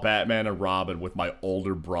saw Batman and Robin with my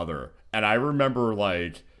older brother, and I remember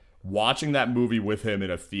like watching that movie with him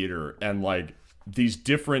in a theater, and like these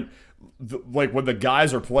different, like when the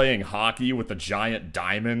guys are playing hockey with the giant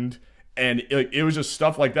diamond, and it was just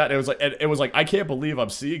stuff like that. It was like I can't believe I'm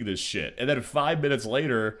seeing this shit. And then 5 minutes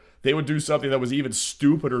later, they would do something that was even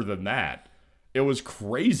stupider than that. It was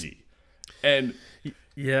crazy, and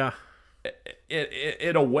yeah.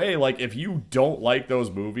 In a way, like if you don't like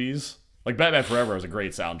those movies, like Batman Forever is a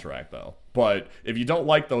great soundtrack though. But if you don't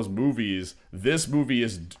like those movies, this movie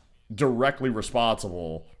is directly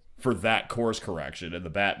responsible for that course correction in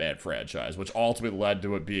the Batman franchise, which ultimately led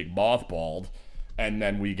to it being mothballed, and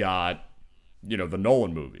then we got, the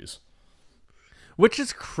Nolan movies. Which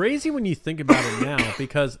is crazy when you think about it now,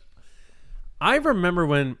 because I remember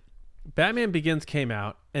when Batman Begins came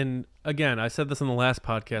out, and again, I said this in the last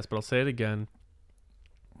podcast, but I'll say it again.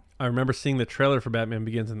 I remember seeing the trailer for Batman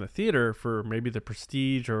Begins in the theater for maybe the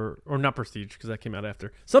Prestige or not Prestige, because that came out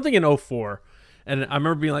after. Something in 2004. And I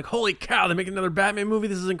remember being like, holy cow, they're making another Batman movie.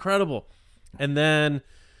 This is incredible. And then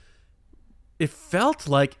it felt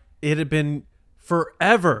like it had been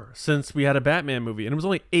forever since we had a Batman movie. And it was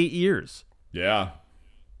only 8 years. Yeah.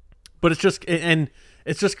 But it's just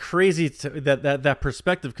crazy that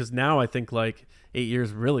perspective, because now I think like 8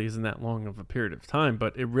 years really isn't that long of a period of time,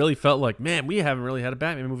 but it really felt like, man, we haven't really had a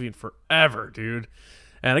Batman movie in forever, dude.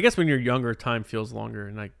 And I guess when you're younger, time feels longer,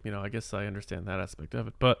 and I guess I understand that aspect of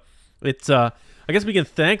it. But it's I guess we can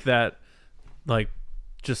thank that like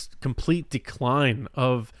just complete decline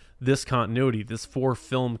of this continuity, this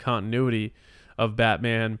 4-film continuity of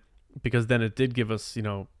Batman, because then it did give us,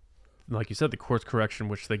 like you said, the course correction,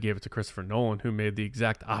 which they gave it to Christopher Nolan, who made the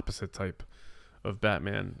exact opposite type of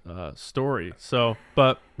Batman story. So,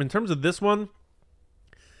 but in terms of this one,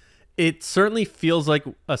 it certainly feels like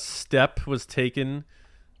a step was taken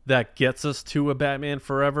that gets us to a Batman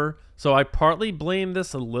Forever. So I partly blame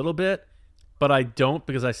this a little bit, but I don't,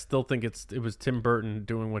 because I still think it was Tim Burton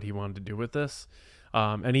doing what he wanted to do with this.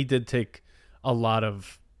 And he did take a lot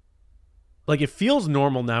of, like, it feels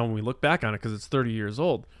normal now when we look back on it because it's 30 years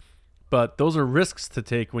old. But those are risks to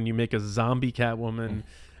take when you make a zombie Catwoman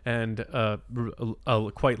and a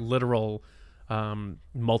quite literal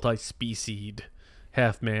multi-specied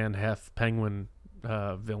half man, half penguin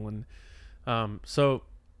villain. So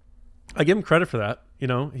I give him credit for that.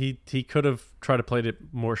 He could have tried to play it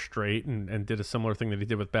more straight and did a similar thing that he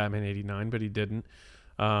did with Batman 89, but he didn't.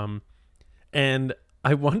 And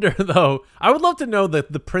I wonder, though, I would love to know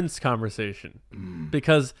the Prince conversation,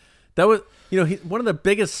 because that was, he's one of the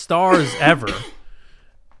biggest stars ever.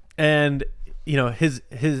 And,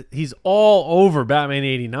 he's all over Batman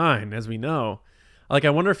 89, as we know. Like, I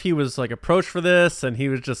wonder if he was like approached for this and he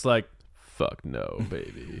was just like, fuck no,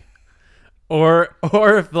 baby. or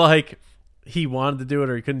if like he wanted to do it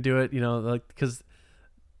or he couldn't do it, because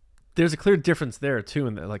there's a clear difference there too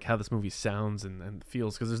in like how this movie sounds and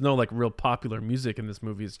feels, because there's no like real popular music in this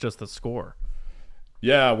movie. It's just the score.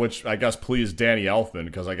 Yeah, which I guess pleased Danny Elfman,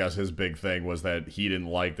 because I guess his big thing was that he didn't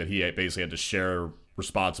like that he basically had to share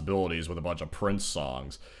responsibilities with a bunch of Prince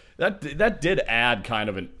songs. That did add kind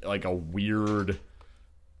of a weird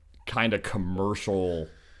kind of commercial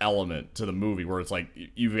element to the movie, where it's like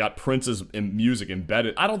you've got Prince's music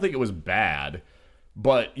embedded. I don't think it was bad,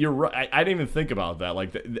 but you're right. I didn't even think about that.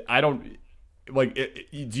 Like, I don't like.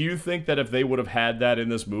 Do you think that if they would have had that in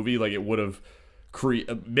this movie, like it would have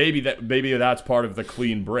maybe that's part of the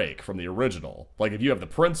clean break from the original? Like, if you have the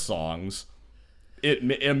Prince songs, it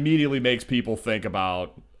immediately makes people think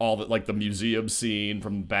about all the, like, the museum scene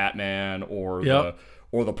from Batman or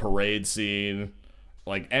the parade scene,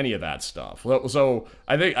 like any of that stuff. So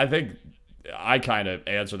I think I kind of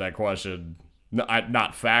answered that question,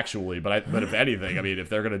 not factually, but if anything, I mean, if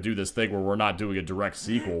they're gonna do this thing where we're not doing a direct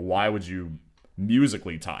sequel, why would you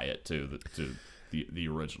musically tie it to the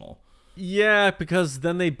original? Yeah, because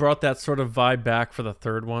then they brought that sort of vibe back for the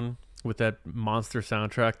third one with that monster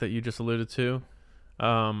soundtrack that you just alluded to.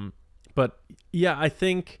 But yeah, I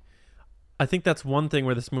think that's one thing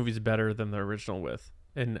where this movie's better than the original with.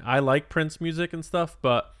 And I like Prince music and stuff,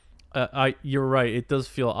 but you're right. It does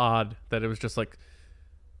feel odd that it was just like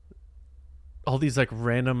all these like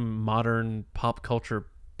random modern pop culture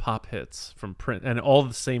pop hits from Prince, and all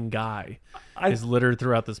the same guy is littered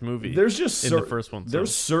throughout this movie. There's just the first one.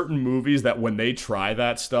 There's certain movies that when they try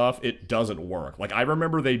that stuff, it doesn't work. Like, I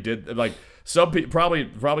remember they did, like, some people,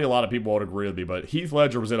 probably a lot of people won't agree with me, but Heath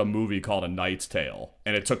Ledger was in a movie called A Knight's Tale,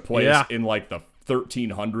 and it took place in like the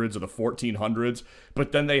 1300s or the 1400s,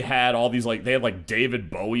 but then they had all these, like, they had like David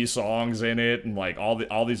Bowie songs in it, and like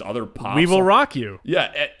all these other pop We Will songs. Rock You.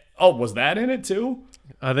 Yeah. Oh, was that in it too?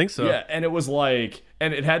 I think so. Yeah, and it was like,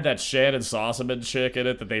 and it had that Shannon Sossamon chick in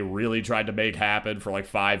it that they really tried to make happen for like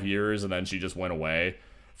 5 years, and then she just went away.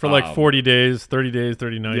 For like 40 days, 30 days,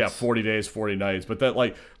 30 nights. Yeah, 40 days, 40 nights.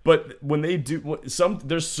 But when they do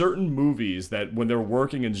there's certain movies that when they're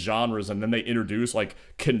working in genres and then they introduce like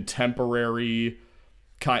contemporary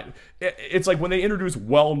it's like when they introduce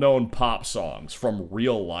well-known pop songs from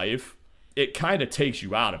real life, it kind of takes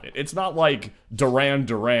you out of it. It's not like Duran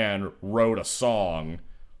Duran wrote a song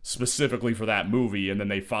specifically for that movie and then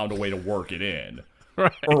they found a way to work it in.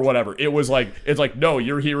 Right. Or whatever. It's like, no,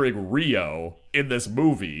 you're hearing Rio in this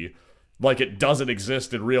movie like it doesn't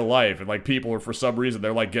exist in real life, and like people are, for some reason,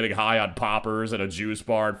 they're like getting high on poppers at a juice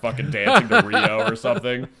bar and fucking dancing to Rio or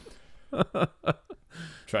something.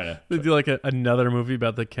 They do like another movie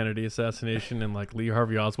about the Kennedy assassination, and like Lee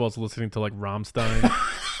Harvey Oswald's listening to like Rammstein.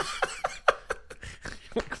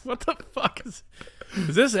 Like, what the fuck is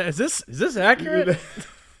this accurate?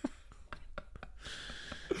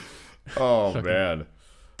 Oh man,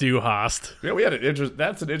 Du Hast. Yeah, we had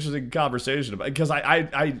that's an interesting conversation about, because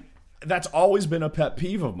I that's always been a pet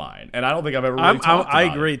peeve of mine, and I don't think I've ever really talked about I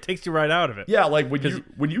agree. It takes you right out of it. Yeah, like when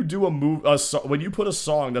you do when you put a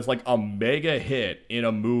song that's like a mega hit in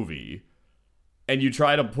a movie, and you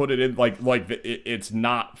try to put it in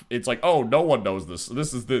it's like, oh, no one knows this.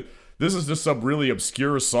 This is just some really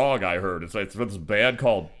obscure song I heard. It's like this band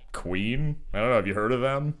called Queen. I don't know. Have you heard of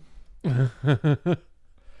them?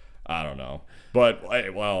 I don't know. But,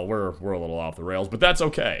 well, we're a little off the rails. But that's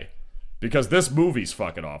okay. Because this movie's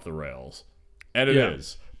fucking off the rails. And it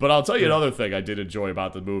is. But I'll tell you another thing I did enjoy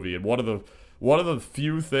about the movie. And one of the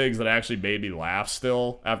few things that actually made me laugh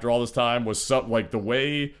still after all this time was like the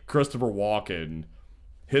way Christopher Walken,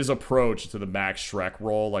 his approach to the Max Schreck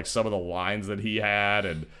role, like some of the lines that he had,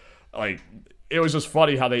 and like it was just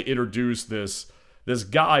funny how they introduced this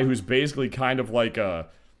guy who's basically kind of like a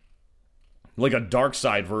dark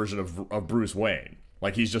side version of Bruce Wayne.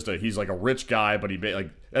 Like he's like a rich guy, but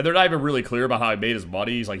and they're not even really clear about how he made his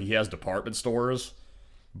money. He's like he has department stores,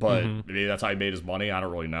 but maybe that's how he made his money. I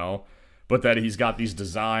don't really know. But that he's got these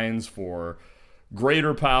designs for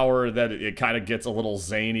greater power, that it kind of gets a little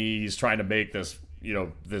zany. He's trying to make this,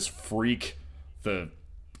 this freak the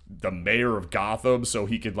mayor of Gotham so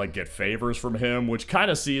he could like get favors from him, which kind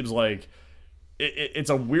of seems like it's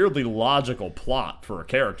a weirdly logical plot for a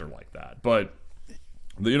character like that. But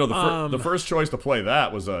the first choice to play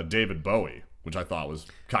that was David Bowie, which I thought was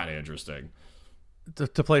kind of interesting.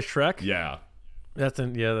 To play Shrek? Yeah. That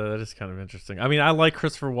is kind of interesting. I mean, I like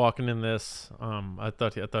Christopher Walken in this. I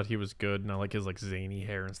thought he was good, and I like his like zany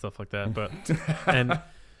hair and stuff like that. But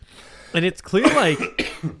and it's clear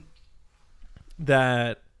like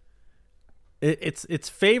that it's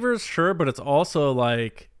favors, sure, but it's also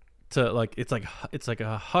like it's like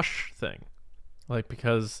a hush thing, like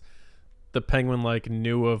because the Penguin like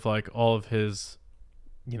knew of like all of his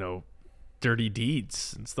dirty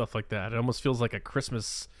deeds and stuff like that. It almost feels like a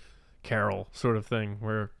Christmas Carol sort of thing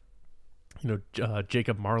where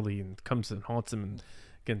Jacob Marley comes and haunts him and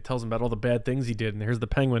again tells him about all the bad things he did, and here's the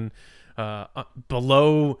Penguin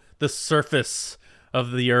below the surface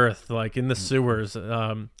of the earth, like in the sewers,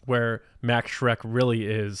 where Max Schreck really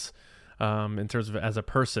is in terms of as a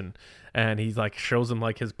person, and he like shows him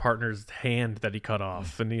like his partner's hand that he cut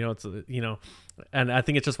off, and and I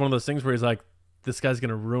think it's just one of those things where he's like, this guy's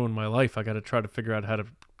gonna ruin my life, I gotta try to figure out how to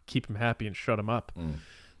keep him happy and shut him up.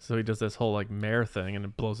 So he does this whole like mayor thing, and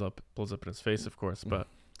it blows up in his face, of course. But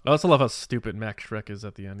I also love how stupid Max Schreck is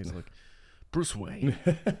at the end. He's like, Bruce Wayne,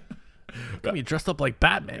 how come you dressed up like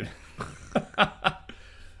Batman?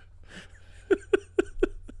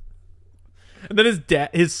 And then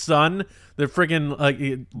his son, the friggin'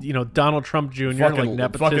 like Donald Trump Jr. like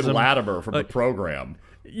nepotism, fucking Latimer from the program.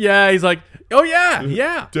 Yeah, he's like, oh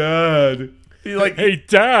yeah, Dad. He's like, hey,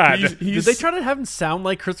 Dad. Did they try to have him sound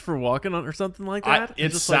like Christopher Walken or something like that?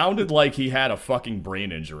 It sounded like he had a fucking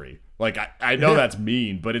brain injury. Like, I know that's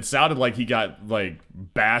mean, but it sounded like he got, like,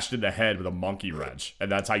 bashed in the head with a monkey wrench,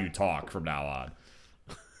 and that's how you talk from now on.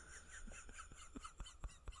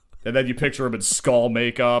 And then you picture him in skull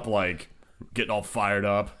makeup, like, getting all fired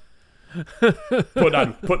up. putting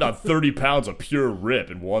on 30 pounds of pure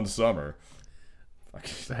rip in one summer.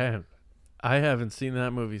 Man, I haven't seen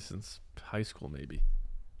that movie since high school, maybe.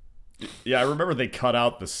 Yeah, I remember they cut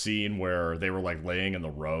out the scene where they were like laying in the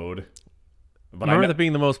road. But I remember that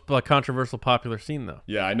being the most controversial, popular scene, though.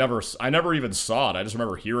 Yeah, I never even saw it. I just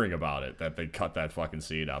remember hearing about it, that they cut that fucking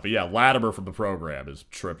scene out. But yeah, Latimer from the program is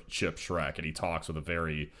Chip Schreck, and he talks with a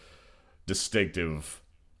very distinctive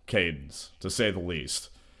cadence, to say the least.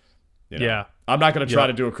 Yeah. I'm not going to try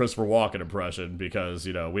to do a Christopher Walken impression because,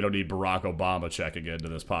 we don't need Barack Obama checking into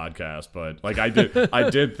this podcast. But like I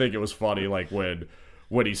did think it was funny, like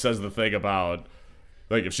when he says the thing about,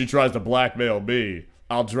 like, if she tries to blackmail me,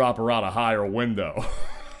 I'll drop her out a higher window.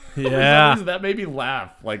 Yeah. That made me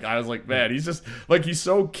laugh. Like, I was like, man, he's just, like, he's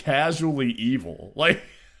so casually evil. Like,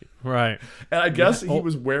 right. And I guess he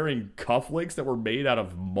was wearing cufflinks that were made out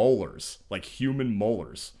of molars, like human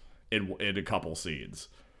molars, in a couple scenes.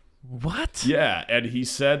 What? Yeah, and he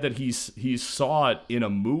said that he saw it in a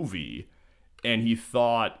movie, and he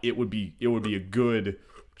thought it would be a good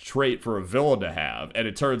trait for a villain to have, and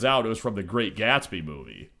it turns out it was from the Great Gatsby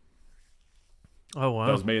movie. Oh wow!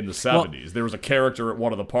 That was made in the 70s. There was a character at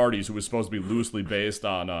one of the parties who was supposed to be loosely based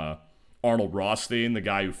on Arnold Rothstein, the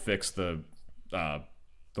guy who fixed the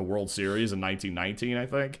World Series in 1919, I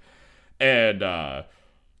think, and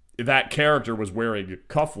that character was wearing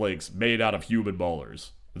cufflinks made out of human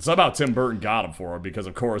molars. And somehow Tim Burton got him for him because,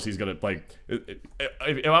 of course, he's going to, like...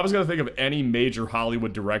 If I was going to think of any major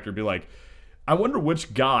Hollywood director, be like, I wonder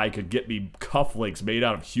which guy could get me cufflinks made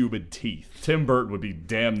out of human teeth. Tim Burton would be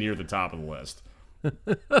damn near the top of the list.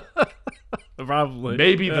 Probably.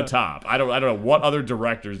 Maybe the top. I don't know. What other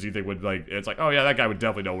directors do you think would, like... It's like, oh, yeah, that guy would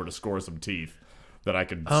definitely know where to score some teeth that I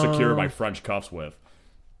could secure my French cuffs with.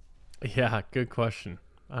 Yeah, good question.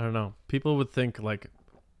 I don't know. People would think, like...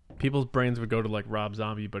 people's brains would go to like Rob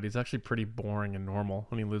Zombie, but he's actually pretty boring and normal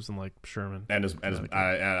when he lives in like Sherman. And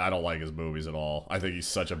I don't like his movies at all. I think he's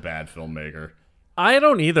such a bad filmmaker. I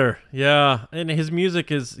don't either. Yeah, and his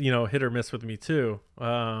music is hit or miss with me too.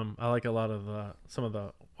 I like a lot of some of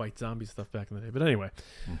the White Zombie stuff back in the day. But anyway,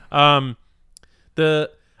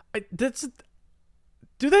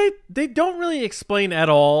 they don't really explain at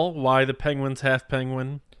all why the penguin's half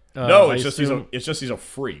penguin. No, it's just he's a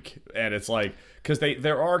freak, and it's like because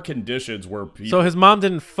there are conditions where people. So his mom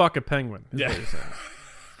didn't fuck a penguin. Yeah,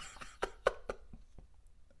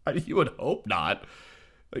 you would hope not.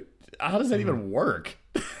 Like, how does that even work?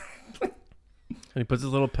 And he puts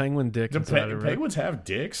his little penguin dick inside it, right? Penguins have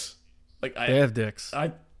dicks. Like they have dicks.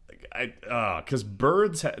 Because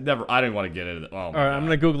birds never. I didn't want to get into that. All right, I'm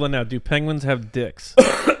gonna Google it now. Do penguins have dicks?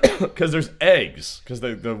 Because there's eggs. Because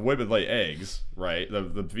the women lay eggs, right?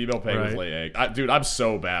 The female penguins lay eggs. Dude, I'm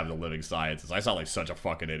so bad with the living sciences. I sound like such a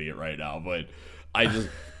fucking idiot right now, but I just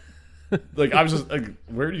like I was just like,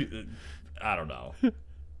 where do you? I don't know.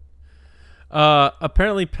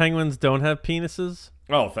 Apparently penguins don't have penises.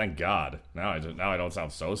 Oh, thank God! Now I don't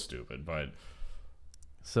sound so stupid, but.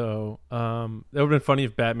 So, it would have been funny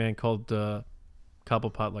if Batman called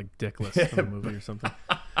Cobblepot like dickless in the movie or something.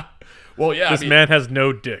 Well, yeah, this man has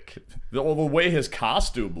no dick. The way his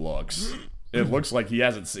costume looks, it looks like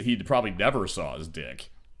he probably never saw his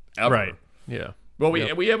dick, ever. Right? Yeah. Well,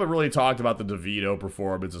 we haven't really talked about the DeVito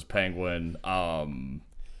performance as Penguin. I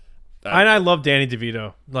love Danny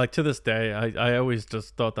DeVito. Like to this day, I always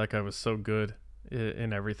just thought that guy was so good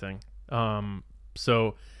in everything.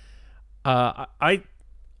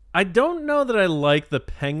 I don't know that I like the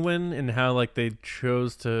penguin and how like they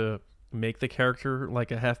chose to make the character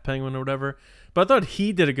like a half penguin or whatever, but I thought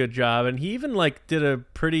he did a good job, and he even like did a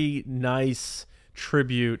pretty nice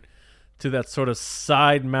tribute to that sort of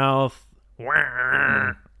side mouth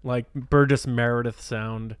like Burgess Meredith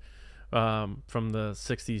sound from the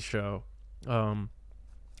 60s show. And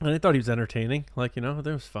I thought he was entertaining. Like, that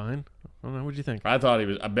was fine. I don't know. What'd you think? I thought he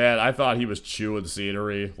was bad. I thought he was chewing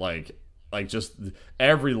scenery. Like just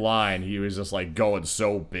every line, he was just like going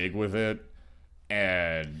so big with it.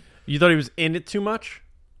 And you thought he was in it too much?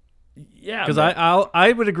 Yeah, because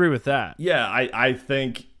I would agree with that. Yeah, I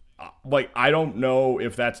think like I don't know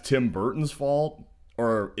if that's Tim Burton's fault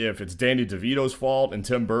or if it's Danny DeVito's fault and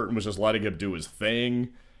Tim Burton was just letting him do his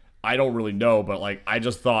thing. I don't really know, but like I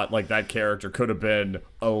just thought like that character could have been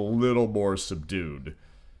a little more subdued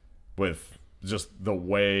with just the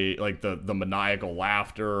way like the maniacal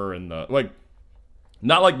laughter and the like,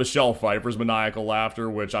 not like Michelle Pfeiffer's maniacal laughter,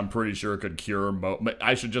 which I'm pretty sure could cure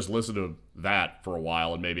I should just listen to that for a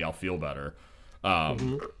while and maybe I'll feel better.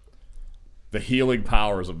 The healing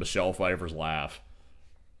powers of Michelle Pfeiffer's laugh.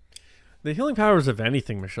 The healing powers of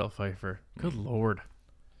anything, Michelle Pfeiffer. Good Lord.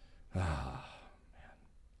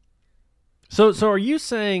 So are you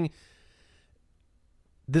saying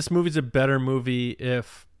this movie's a better movie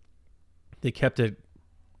if they kept it,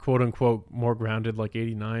 quote unquote, more grounded like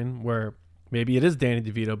 89, where maybe it is Danny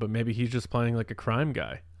DeVito, but maybe he's just playing like a crime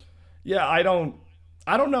guy? Yeah, I don't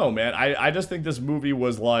know, man. I just think this movie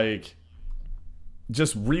was like,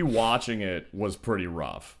 just rewatching it was pretty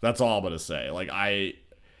rough. That's all I'm gonna say. Like I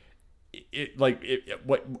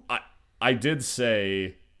did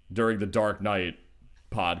say during the Dark Knight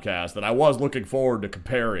podcast that I was looking forward to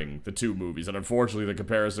comparing the two movies, and unfortunately the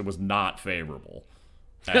comparison was not favorable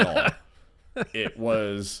at all. It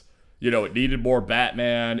was, it needed more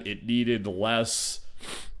Batman. It needed less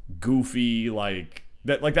goofy, like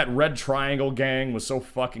that Red Triangle gang was so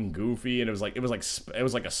fucking goofy, and it was like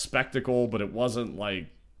a spectacle, but it wasn't like.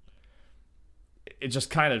 It just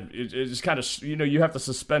kind of, you have to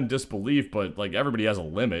suspend disbelief, but like everybody has a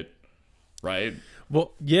limit, right?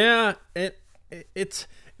 Well, yeah, it's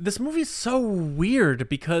this movie's so weird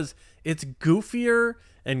because it's goofier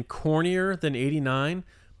and cornier than 89.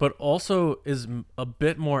 But also is a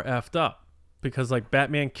bit more effed up because like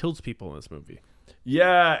Batman kills people in this movie.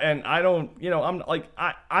 Yeah, and I don't,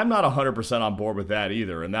 I'm not 100% on board with that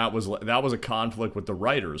either. And that was a conflict with the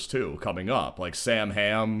writers too coming up. Like Sam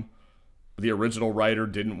Hamm, the original writer,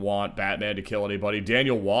 didn't want Batman to kill anybody.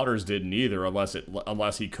 Daniel Waters didn't either,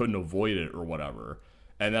 unless he couldn't avoid it or whatever.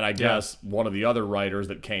 And then I guess one of the other writers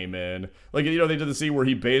that came in, like they did the scene where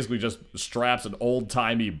he basically just straps an old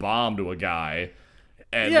timey bomb to a guy.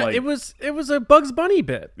 And yeah, it was a Bugs Bunny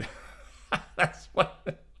bit. That's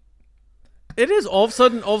what it is. All of a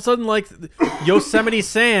sudden, like Yosemite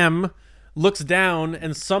Sam looks down,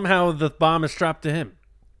 and somehow the bomb is strapped to him.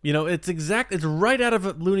 It's right out of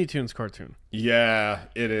a Looney Tunes cartoon. Yeah,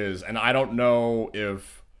 it is, and I don't know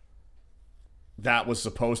if that was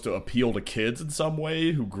supposed to appeal to kids in some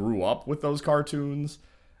way who grew up with those cartoons.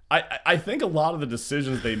 I think a lot of the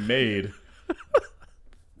decisions they made,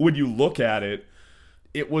 when you look at it,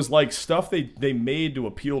 it was like stuff they made to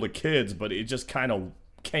appeal to kids, but it just kind of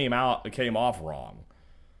came off wrong.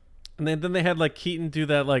 And then they had like Keaton do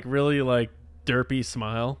that like really like derpy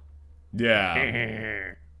smile.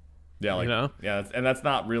 Yeah. Yeah, like, you know? Yeah, and that's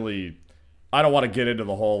not really. I don't want to get into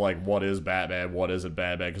the whole like what is Batman, what isn't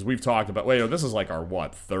Batman, because we've talked about. Wait, this is like our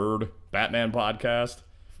third Batman podcast?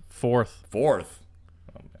 Fourth. Oh,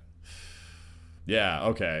 man. Yeah.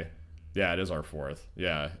 Okay. Yeah, it is our fourth.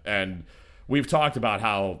 Yeah, and we've talked about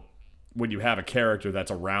how when you have a character that's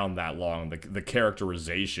around that long, the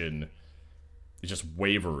characterization just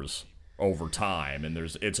wavers over time, and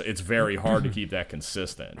it's very hard to keep that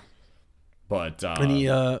consistent. But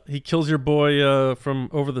and he kills your boy from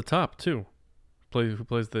Over the Top too, who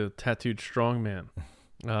plays the tattooed strongman,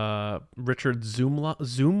 Richard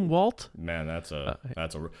Zumwalt. Man, that's a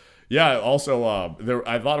yeah. Also,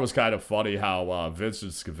 I thought it was kind of funny how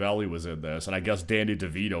Vincent Schiavelli was in this, and I guess Danny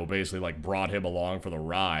DeVito basically like brought him along for the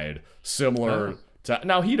ride. Similar to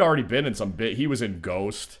now, he'd already been in he was in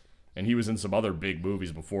Ghost, and he was in some other big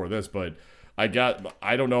movies before this, but. I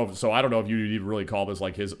don't know if you'd even really call this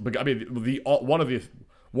like his. I mean, one of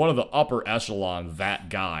the upper echelon that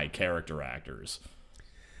guy character actors.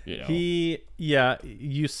 You know.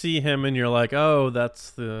 You see him and you're like, oh,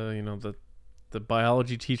 that's the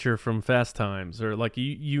biology teacher from Fast Times, or like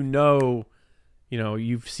you've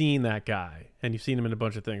seen that guy and you've seen him in a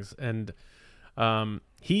bunch of things, and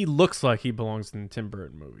he looks like he belongs in Tim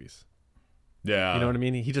Burton movies. Yeah, you know what I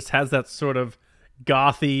mean. He just has that sort of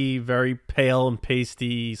gothy, very pale and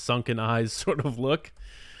pasty, sunken eyes sort of look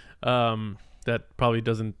that probably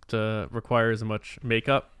doesn't require as much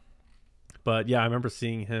makeup. But yeah, I remember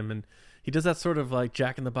seeing him, and he does that sort of like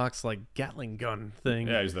Jack in the Box, like Gatling gun thing.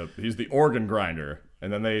 Yeah, he's the organ grinder.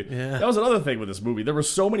 And then that was another thing with this movie. There were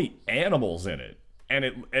so many animals in it, and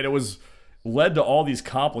it was led to all these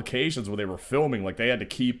complications when they were filming. Like they had to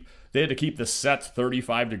keep the sets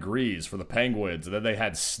 35 degrees for the penguins, and then they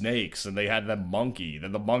had snakes, and they had the monkey.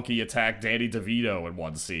 Then the monkey attacked Danny DeVito in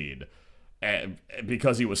one scene, and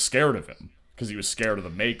because he was scared of him, because he was scared of the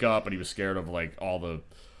makeup, and he was scared of like all the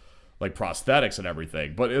like prosthetics and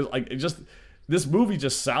everything. But this movie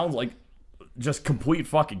just sounds like just complete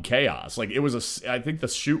fucking chaos. Like I think the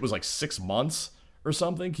shoot was like 6 months or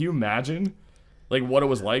something. Can you imagine? Like what it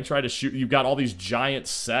was like trying to shoot. You've got all these giant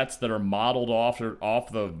sets that are modeled off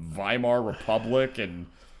the Weimar Republic, and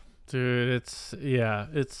dude, it's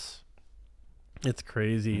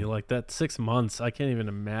crazy. Like that 6 months, I can't even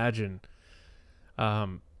imagine. I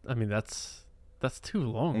mean, that's too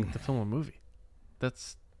long to film a movie.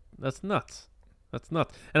 That's nuts. That's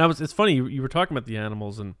nuts. And it's funny you were talking about the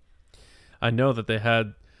animals, and I know that they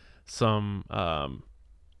had some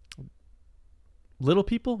little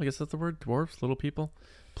people, I guess that's the word, dwarves, little people,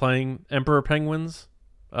 playing emperor penguins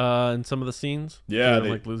in some of the scenes. Yeah,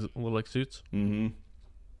 like little like suits. Mm-hmm.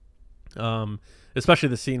 Especially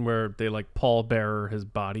the scene where they like Paul Bearer his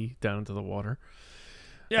body down into the water.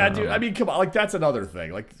 Yeah, dude. I mean, come on, like that's another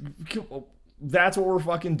thing. Like, that's what we're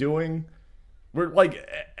fucking doing. We're like,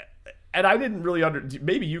 and I didn't really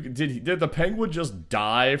maybe you did the penguin just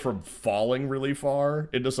die from falling really far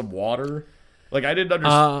into some water? Like I didn't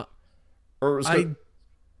understand. Or it was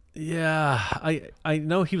I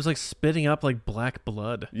know he was like spitting up like black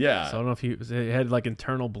blood. Yeah. So I don't know if he had like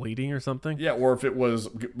internal bleeding or something. Yeah, or if it was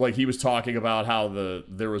like he was talking about how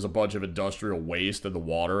there was a bunch of industrial waste in the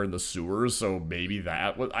water in the sewers, so maybe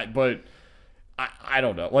that was. But I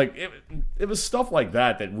don't know. Like it was stuff like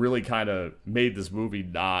that really kind of made this movie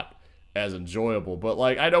not as enjoyable. But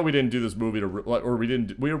like I know we didn't do this movie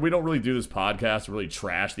we don't really do this podcast to really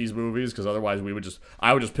trash these movies, because otherwise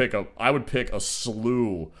I would pick a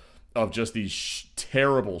slew of just these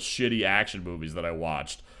terrible shitty action movies that I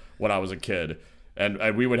watched when I was a kid, and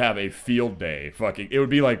we would have a field day. It would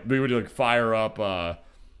be like we would like fire up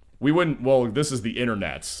we wouldn't. Well, this is the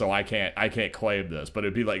internet, so I can't claim this, but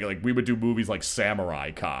it'd be like we would do movies like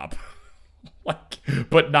Samurai Cop,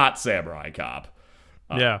 but not Samurai Cop.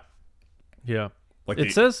 Yeah. Like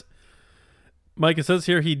it says, Mike, it says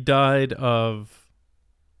here he died of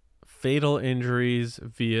fatal injuries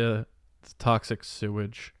via toxic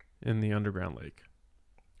sewage in the underground lake.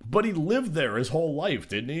 But he lived there his whole life,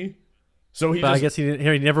 didn't he? So I guess he didn't.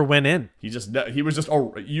 He never went in. He was just.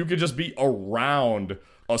 You could just be around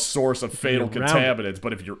a source of fatal contaminants,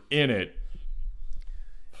 but if you're in it,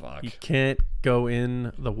 fuck, you can't go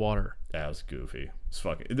in the water. That was goofy. It's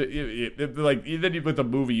fucking like then with the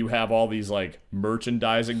movie you have all these like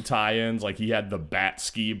merchandising tie-ins. Like he had the bat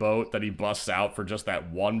ski boat that he busts out for just that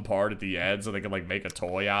one part at the end, so they can like make a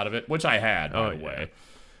toy out of it, which I had by the way.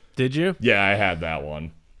 Did you? Yeah, I had that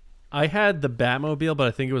one. I had the Batmobile, but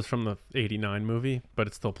I think it was from the '89 movie, but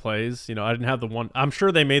it still plays. You know, I didn't have the one. I'm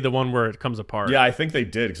sure they made the one where it comes apart. Yeah, I think they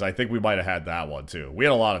did because I think we might have had that one too. We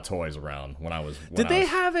had a lot of toys around when I was. Did they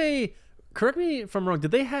have a? Correct me if I'm wrong.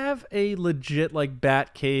 Did they have a legit like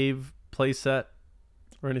Batcave playset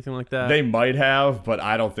or anything like that? They might have, but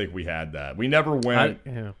I don't think we had that. We never went.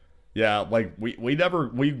 Yeah, like we never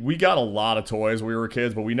we got a lot of toys when we were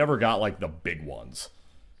kids, but we never got like the big ones.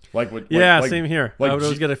 Same here. Like I would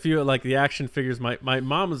always get a few like the action figures. My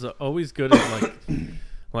mom was always good at like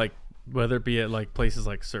like whether it be at like places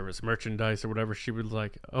like Service Merchandise or whatever, she would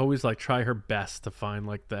like always like try her best to find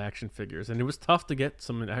like the action figures, and it was tough to get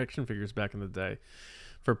some action figures back in the day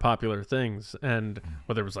for popular things. And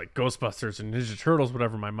whether it was like Ghostbusters and Ninja Turtles,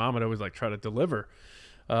 whatever, my mom would always like try to deliver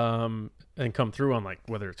and come through on like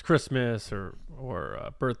whether it's Christmas or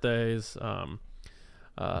birthdays.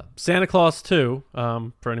 Santa Claus 2,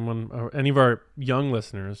 for anyone or any of our young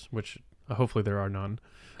listeners, which hopefully there are none.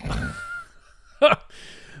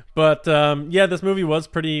 But this movie was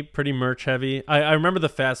pretty merch heavy. I remember the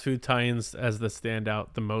fast food tie-ins as the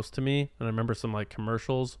standout the most to me, and I remember some like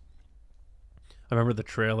commercials. I remember the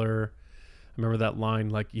trailer. I remember that line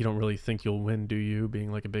like "You don't really think you'll win, do you?"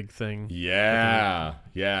 being like a big thing. Yeah.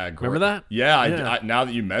 Remember that? Yeah, I now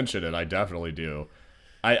that you mention it, I definitely do.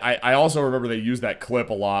 I also remember they used that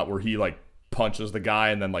clip a lot where he like punches the guy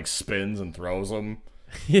and then like spins and throws him,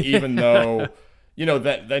 even though you know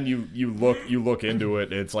that then you look into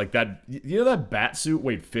it. It's like that. You know that bat suit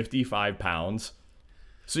weighed 55 pounds.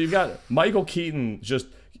 So you've got Michael Keaton just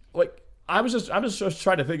like I'm just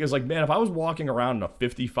trying to think is like, man, if I was walking around in a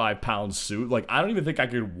 55-pound suit, like I don't even think I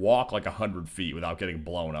could walk like 100 feet without getting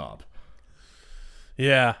blown up.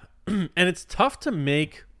 Yeah, and it's tough to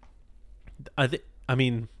make. I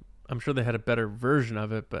mean, I'm sure they had a better version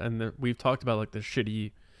of it, but we've talked about like the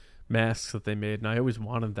shitty masks that they made, and I always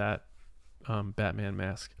wanted that Batman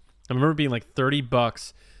mask. I remember being like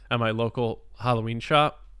 $30 at my local Halloween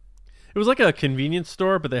shop. It was like a convenience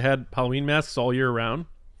store, but they had Halloween masks all year round.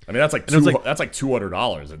 I mean, that's like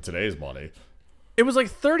 $200 in today's money. It was like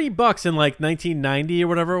 $30 in like 1990 or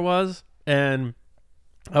whatever it was, and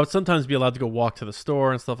I would sometimes be allowed to go walk to the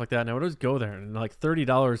store and stuff like that, and I would always go there, and like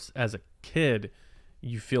 $30 as a kid,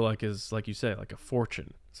 you feel like is, like you say, like a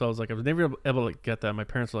fortune. So I was never able to get that. My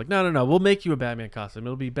parents were like, no, we'll make you a Batman costume.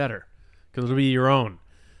 It'll be better because it'll be your own.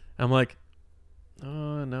 I'm like,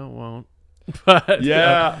 oh, no, it won't. But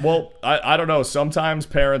yeah, well, I don't know. Sometimes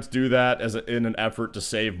parents do that in an effort to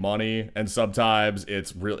save money, and sometimes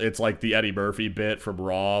it's real. It's like the Eddie Murphy bit from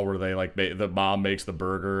Raw where they like the mom makes the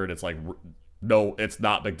burger, and it's like, no, it's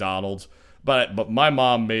not McDonald's. But my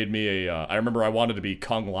mom made me I remember I wanted to be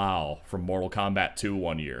Kung Lao from Mortal Kombat 2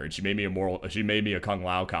 one year, and she made me a Kung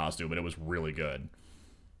Lao costume, and it was really good.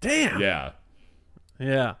 Damn. Yeah.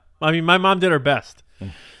 Yeah. I mean, my mom did her best,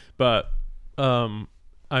 but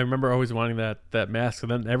I remember always wanting that mask,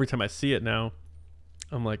 and then every time I see it now,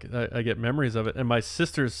 I'm like, I get memories of it. And my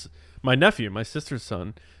sister's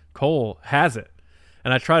son, Cole, has it,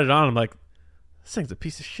 and I tried it on. I'm like, this thing's a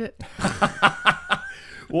piece of shit.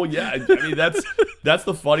 Well, yeah, I mean that's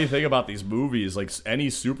the funny thing about these movies, like any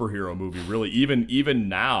superhero movie, really. Even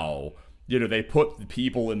now, you know, they put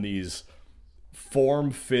people in these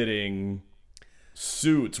form-fitting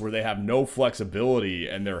suits where they have no flexibility,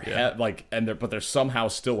 and they're but they're somehow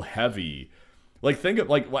still heavy. Like think of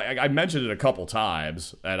like I mentioned it a couple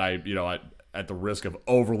times, and I at the risk of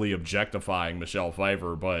overly objectifying Michelle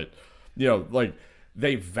Pfeiffer, but you know, like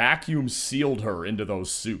they vacuum sealed her into those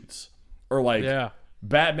suits, or like. Yeah.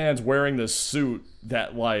 Batman's wearing this suit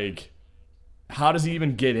that, like, how does he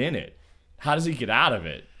even get in it? How does he get out of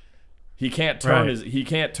it? He can't turn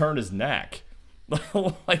his neck.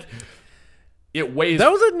 Like, it weighs.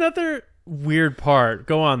 That was another weird part.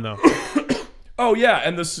 Go on though. Oh yeah,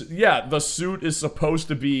 and the suit is supposed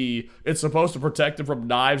to protect him from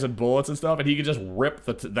knives and bullets and stuff, and he can just rip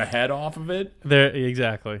the head off of it. There,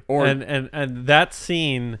 exactly. Or and that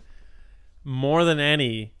scene, more than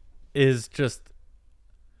any, is just.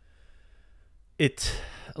 It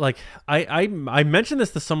like I mentioned this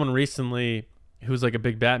to someone recently who's like a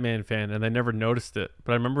big Batman fan, and I never noticed it,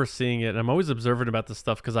 but I remember seeing it, and I'm always observant about this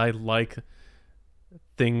stuff because I like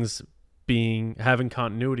things having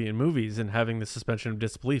continuity in movies and having the suspension of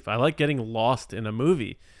disbelief. I like getting lost in a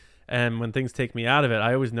movie, and when things take me out of it,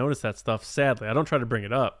 I always notice that stuff. Sadly, I don't try to bring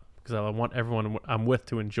it up because I want everyone I'm with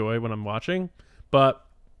to enjoy when I'm watching, but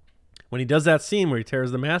when he does that scene where he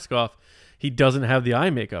tears the mask off, he doesn't have the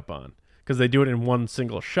eye makeup on because they do it in one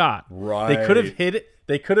single shot. Right. They could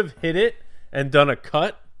have hit it and done a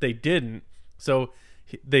cut. They didn't. So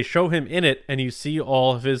they show him in it, and you see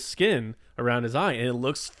all of his skin around his eye, and it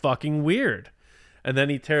looks fucking weird. And then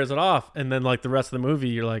he tears it off, and then like the rest of the movie,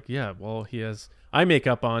 you're like, yeah, well, he has eye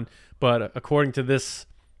makeup on, but according to this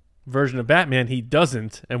version of Batman, he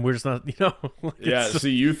doesn't, and we're just not, yeah,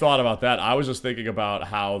 see, you thought about that. I was just thinking about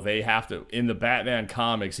how they have to, in the Batman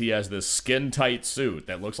comics, he has this skin-tight suit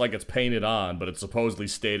that looks like it's painted on, but it's supposedly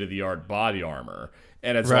state-of-the-art body armor.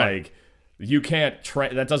 And it's like, you can't,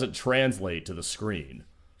 that doesn't translate to the screen.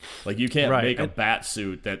 Like, you can't make a bat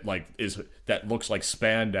suit that that looks like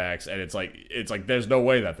spandex, and it's like there's no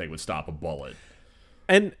way that thing would stop a bullet.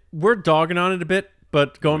 And we're dogging on it a bit,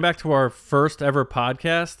 but going back to our first ever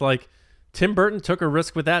podcast, like Tim Burton took a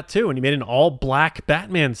risk with that too, and he made an all black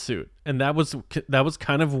Batman suit, and that was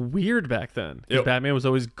kind of weird back then. Yep. Batman was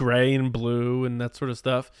always gray and blue and that sort of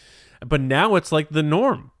stuff, but now it's like the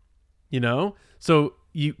norm, So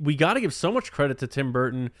we got to give so much credit to Tim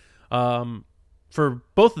Burton for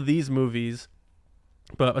both of these movies.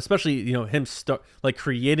 But especially, him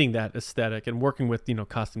creating that aesthetic and working with,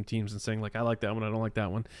 costume teams and saying, like, I like that one, I don't like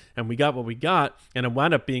that one. And we got what we got. And it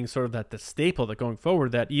wound up being sort of the staple that going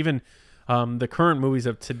forward, that even the current movies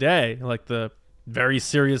of today, like the very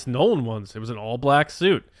serious Nolan ones, it was an all-black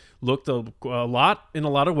suit. Looked in a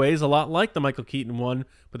lot of ways, a lot like the Michael Keaton one,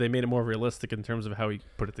 but they made it more realistic in terms of how he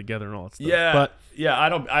put it together and all that stuff. Yeah,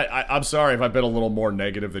 I'm sorry if I've been a little more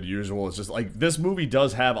negative than usual. It's just like this movie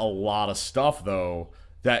does have a lot of stuff, though,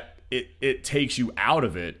 that it takes you out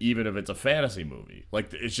of it, even if it's a fantasy movie.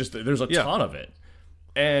 Like, it's just, there's a ton of it.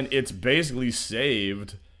 And it's basically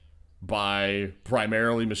saved by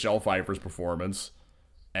primarily Michelle Pfeiffer's performance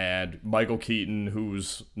and Michael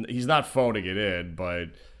Keaton, he's not phoning it in, but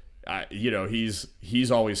I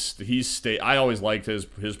always liked his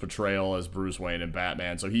portrayal as Bruce Wayne and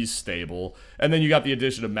Batman, so he's stable. And then you got the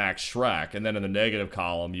addition of Max Schreck, and then in the negative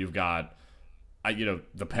column you've got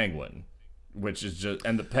the Penguin, which is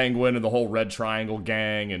and the Penguin and the whole Red Triangle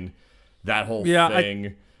gang and that whole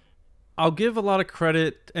thing. I'll give a lot of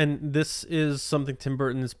credit, and this is something Tim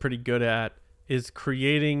Burton is pretty good at, is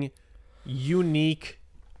creating unique,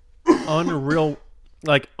 unreal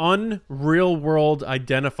world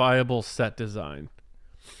identifiable set design.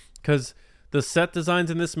 Because the set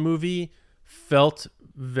designs in this movie felt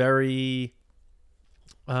very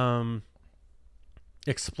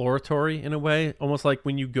exploratory in a way, almost like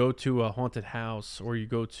when you go to a haunted house or you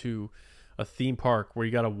go to a theme park where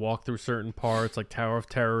you got to walk through certain parts, like Tower of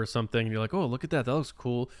Terror or something, and you're like, oh, look at that looks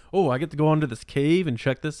cool. Oh, I get to go into this cave and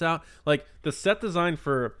check this out. Like, the set design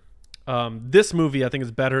for this movie I think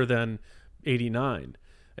is better than 89.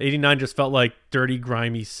 89 just felt like dirty,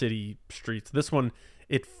 grimy city streets. This one,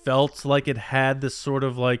 it felt like it had this sort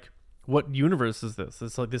of like, what universe is this?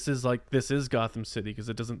 It's like, this is Gotham City, because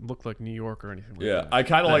it doesn't look like New York or anything like that. I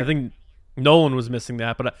kind of like... I think Nolan was missing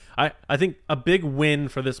that, but I think a big win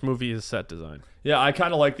for this movie is set design. Yeah, I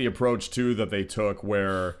kind of like the approach, too, that they took,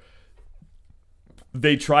 where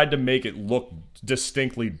they tried to make it look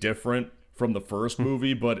distinctly different from the first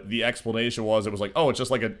movie, but the explanation was, it was like, oh, it's just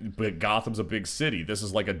like Gotham's a big city. This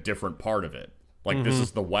is like a different part of it. Like, this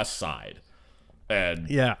is the West Side. And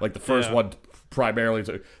like the first one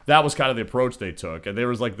primarily that was kind of the approach they took. And there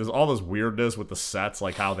was like all this weirdness with the sets,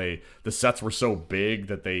 like how the sets were so big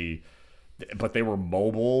that but they were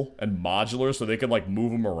mobile and modular, so they could like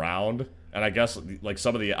move them around. And I guess like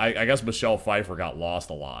some of I guess Michelle Pfeiffer got lost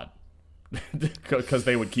a lot because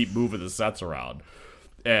they would keep moving the sets around,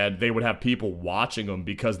 and they would have people watching them,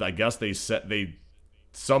 because I guess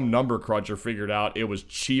some number cruncher figured out it was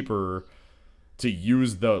cheaper to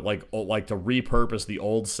use the like to repurpose the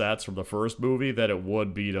old sets from the first movie than it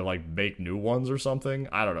would be to like make new ones or something.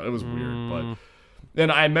 I don't know. It was weird, but. And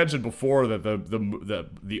I mentioned before that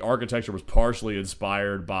the architecture was partially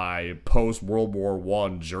inspired by post World War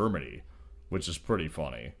I Germany, which is pretty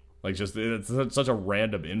funny. Like, just it's such a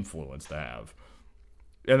random influence to have.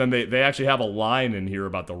 And then they actually have a line in here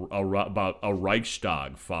about a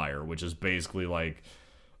Reichstag fire, which is basically like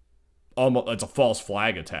it's a false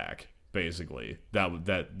flag attack, basically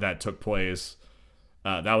that took place.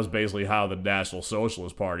 That was basically how the National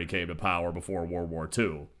Socialist Party came to power before World War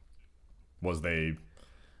II. Was they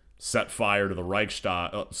set fire to the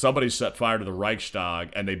Reichstag. Somebody set fire to the Reichstag,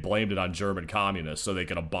 and they blamed it on German communists so they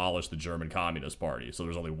could abolish the German Communist Party. So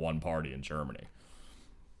there's only one party in Germany.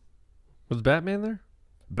 Was Batman there?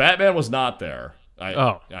 Batman was not there. I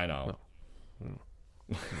know.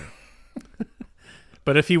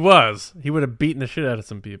 But if he was, he would have beaten the shit out of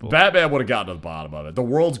some people. Batman would have gotten to the bottom of it. The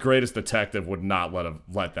world's greatest detective would not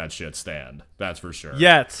let that shit stand. That's for sure.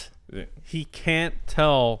 Yet, he can't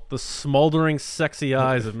tell the smoldering, sexy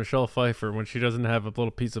eyes of Michelle Pfeiffer when she doesn't have a little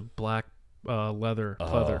piece of black leather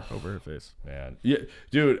over her face. Man, yeah,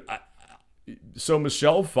 dude. So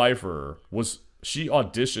Michelle Pfeiffer she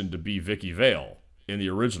auditioned to be Vicky Vale in the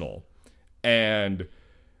original, and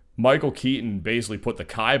Michael Keaton basically put the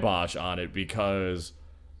kibosh on it because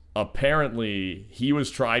apparently he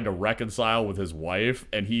was trying to reconcile with his wife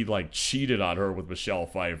and he like cheated on her with Michelle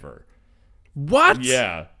Pfeiffer. What?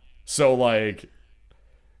 Yeah. So like,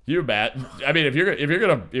 you Matt. I mean, if you're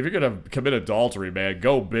gonna commit adultery, man,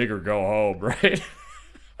 go big or go home, right?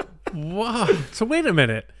 Wow. So wait a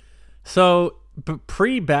minute. So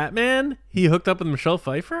pre-Batman, he hooked up with Michelle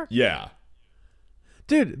Pfeiffer? Yeah.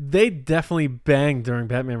 Dude, they definitely banged during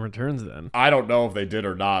Batman Returns then. I don't know if they did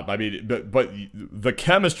or not. I mean, but the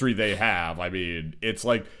chemistry they have, I mean, it's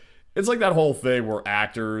like that whole thing where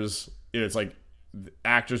actors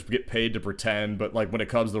get paid to pretend, but like when it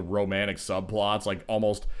comes to romantic subplots, like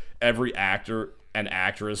almost every actor and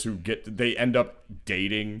actress they end up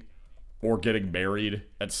dating or getting married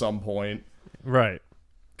at some point. Right.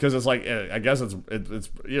 Because it's like, I guess it's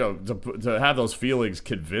to have those feelings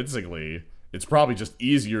convincingly, it's probably just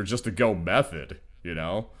easier just to go method, you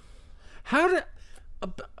know? I'm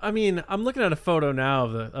looking at a photo now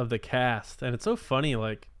of the cast, and it's so funny,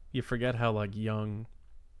 like, you forget how, like, young,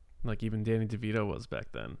 like, even Danny DeVito was back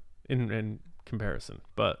then, in comparison.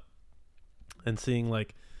 And seeing,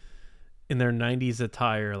 like, in their 90s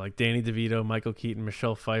attire, like, Danny DeVito, Michael Keaton,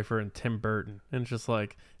 Michelle Pfeiffer, and Tim Burton. And it's just,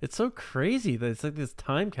 like, it's so crazy that it's, like, this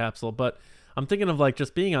time capsule, but I'm thinking of like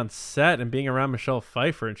just being on set and being around Michelle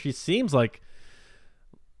Pfeiffer, and she seems like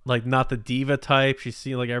not the diva type. She's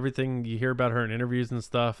seen like everything you hear about her in interviews and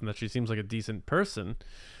stuff, and that she seems like a decent person.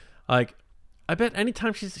 Like, I bet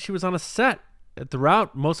anytime she was on a set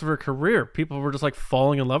throughout most of her career, people were just like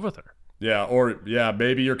falling in love with her. Yeah,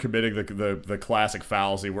 maybe you're committing the classic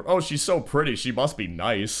fallacy where, oh, she's so pretty, she must be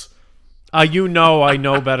nice. I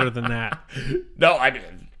know better than that. No, I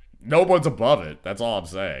mean, no one's above it. That's all I'm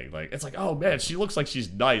saying. Like, it's like, oh man, she looks like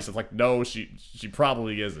she's nice. It's like, no, she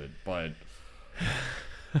probably isn't. But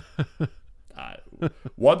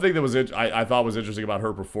one thing that I thought was interesting about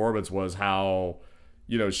her performance was how,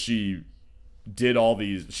 she did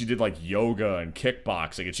like yoga and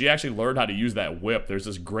kickboxing, and she actually learned how to use that whip. There's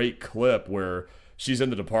this great clip where she's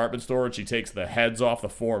in the department store and she takes the heads off the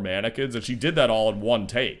 4 mannequins, and she did that all in one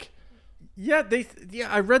take. Yeah,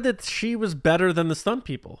 I read that she was better than the stunt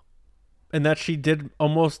people, and that she did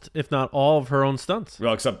almost, if not all, of her own stunts.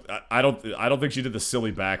 Well, except I don't think she did the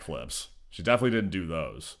silly backflips. She definitely didn't do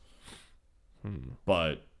those.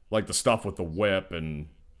 But like the stuff with the whip and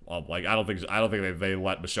like I don't think they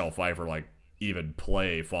let Michelle Pfeiffer like even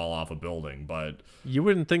fall off a building. But you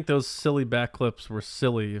wouldn't think those silly backflips were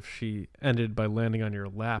silly if she ended by landing on your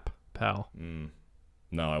lap, pal.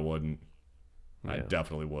 No, I wouldn't. Yeah. I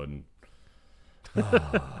definitely wouldn't.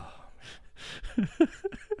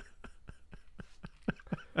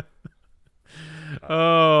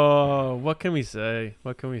 Oh, what can we say?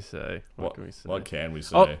 What can we say?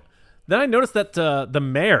 Oh, then I noticed that the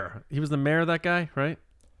mayor, he was the mayor of that guy, right?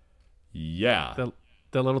 Yeah.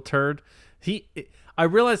 The little turd. I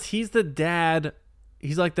realized he's the dad.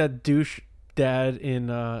 He's like that douche dad in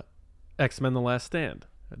X-Men: The Last Stand.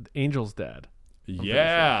 Angel's dad.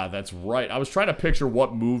 Yeah, that's right. I was trying to picture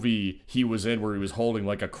what movie he was in where he was holding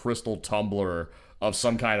like a crystal tumbler of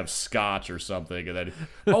some kind of scotch or something, and then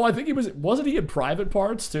I think wasn't he in Private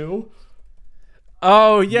Parts too?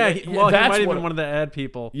 Oh yeah, he might have been one of the ad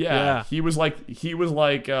people. Yeah. He was like Pig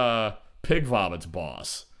Vomit's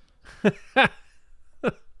boss. Yeah,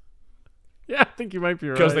 I think you might be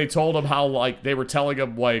right. Because they told him how like they were telling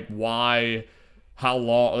him like how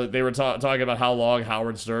long they were talking about how long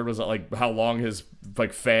Howard Stern was, like how long his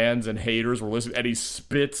like fans and haters were listening, and he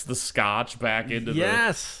spits the scotch back into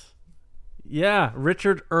Yeah,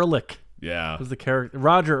 Richard Ehrlich. Yeah, was the character.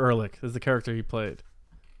 Roger Ehrlich is the character he played.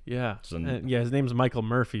 Yeah, his name's Michael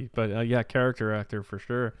Murphy, but character actor for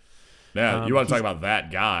sure. Yeah, you want to talk about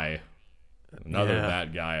that guy? Another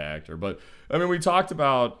that guy actor. But I mean, we talked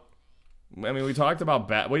about we didn't really talk about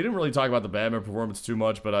the Batman performance too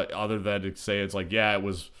much, but other than to say it's like, yeah, it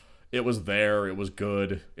was there, it was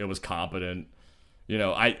good, it was competent.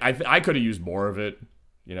 I could have used more of it,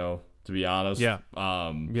 to be honest. Yeah.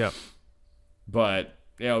 But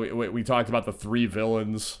we talked about the 3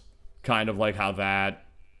 villains, kind of like how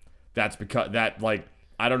that's because that like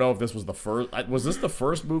I don't know if this was the first. Was this the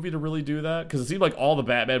first movie to really do that? Because it seemed like all the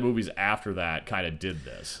Batman movies after that kind of did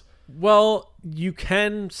this. Well, you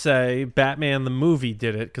can say Batman the movie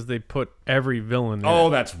did it because they put every villain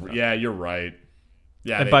in. Yeah, you're right.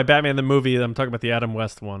 Yeah, and by Batman the movie, I'm talking about the Adam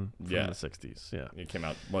West one from the 60s. Yeah. It came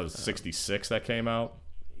out, what was it, 66 that came out?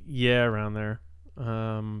 Yeah, around there.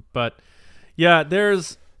 But yeah,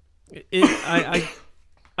 there's I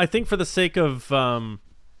think for the sake of you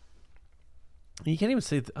can't even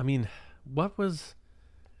say I mean, what was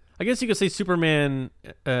I guess you could say Superman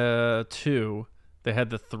 2, they had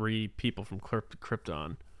the 3 people from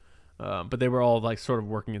Krypton. But they were all like sort of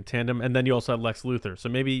working in tandem, and then you also had Lex Luthor. So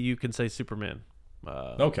maybe you can say Superman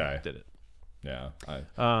did it. Yeah.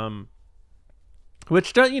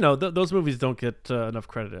 Which those movies don't get enough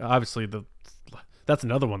credit. Obviously, that's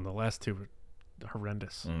another one. The last 2 were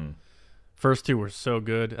horrendous. First 2 were so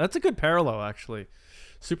good. That's a good parallel, actually.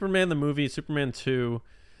 Superman the movie, Superman 2,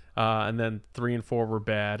 and then 3 and 4 were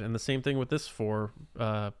bad. And the same thing with this 4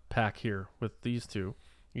 pack here with these 2.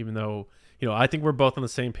 Even though I think we're both on the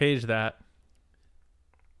same page that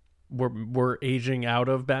we're aging out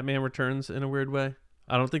of Batman Returns in a weird way.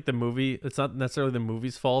 I don't think it's not necessarily the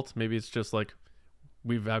movie's fault. Maybe it's just like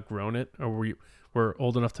we've outgrown it, or we're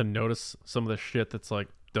old enough to notice some of the shit that's like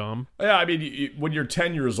dumb. Yeah, I mean, when you're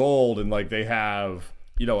 10 years old and like they have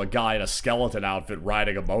a guy in a skeleton outfit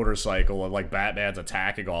riding a motorcycle and like Batman's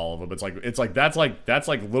attacking all of them, it's like that's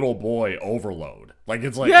like little boy overload. Like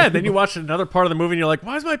it's like, yeah. Then you watch another part of the movie and you're like,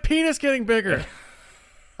 why is my penis getting bigger?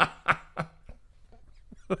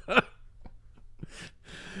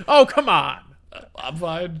 Oh, come on. I'm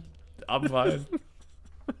fine. I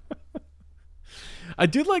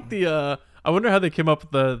do like the I wonder how they came up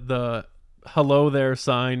with the hello there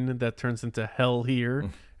sign that turns into hell here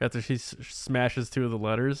after she smashes 2 of the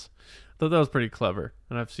letters. I thought that was pretty clever.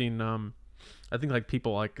 And I've seen I think like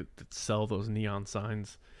people like sell those neon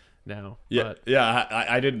signs now. Yeah.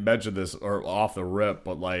 I didn't mention this or off the rip,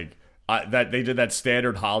 but like that they did that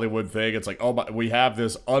standard Hollywood thing. It's like, oh my, we have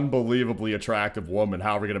this unbelievably attractive woman.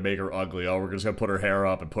 How are we gonna make her ugly? Oh, we're just gonna put her hair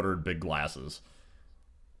up and put her in big glasses.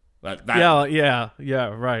 Yeah,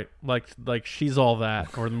 right. Like She's All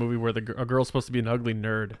That, or the movie where a girl's supposed to be an ugly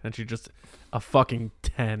nerd and she's just a fucking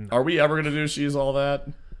 10. Are we ever gonna do She's All That?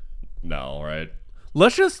 No, right?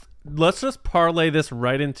 Let's just parlay this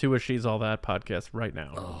right into a She's All That podcast right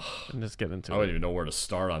now, and just get into it. I wouldn't even know where to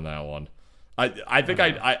start on that one. I think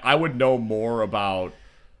I would know more about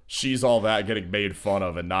She's All That getting made fun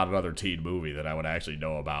of and not another teen movie than I would actually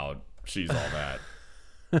know about She's All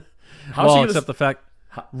That. Except the fact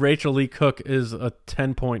Rachel Lee Cook is a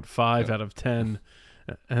 10.5 out of 10,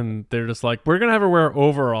 and they're just like, we're gonna have her wear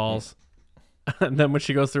overalls, and then when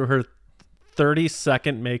she goes through her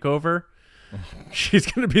 30-second makeover, she's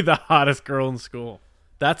gonna be the hottest girl in school.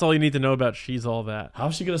 That's all you need to know about She's All That.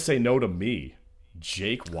 How's she gonna say no to me,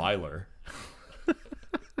 Jake Weiler?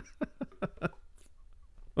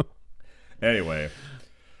 Anyway.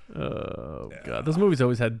 Oh, God. Those movies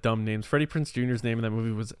always had dumb names. Freddie Prinze Jr.'s name in that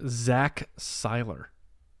movie was Zach Seiler.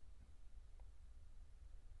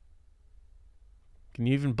 Can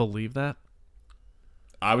you even believe that?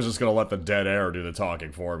 I was just going to let the dead air do the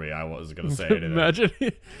talking for me. I wasn't going to say anything. Imagine.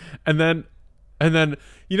 And then,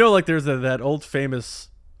 like there's that old famous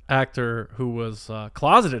actor who was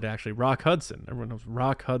closeted, actually, Rock Hudson. Everyone knows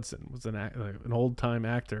Rock Hudson was an old-time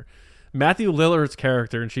actor. Matthew Lillard's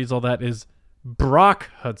character in She's All That is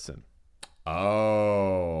Brock Hudson.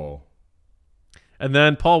 Oh. And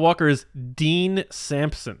then Paul Walker is Dean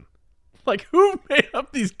Sampson. Like, who made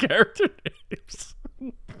up these character names?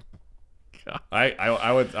 God.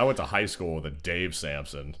 I went to high school with a Dave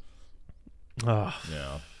Sampson. Oh.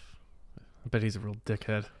 Yeah. I bet he's a real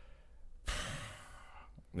dickhead.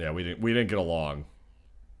 Yeah, we didn't get along.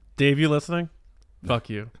 Dave, you listening? Fuck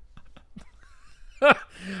you.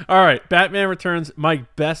 All right, Batman Returns, my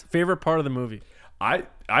favorite part of the movie. I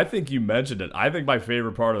think you mentioned it. I think my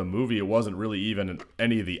favorite part of the movie, it wasn't really even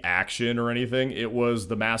any of the action or anything. It was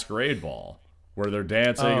the masquerade ball where they're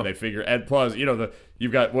dancing and they figure. And plus,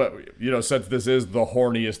 you've got since this is the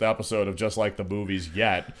horniest episode of Just Like the Movies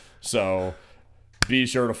yet, so be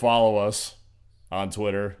sure to follow us on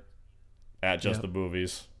Twitter at Just the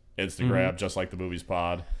Movies, Instagram Just Like the Movies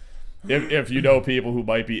Pod. If you know people who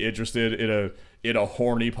might be interested in a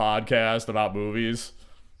horny podcast about movies.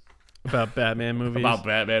 About Batman movies.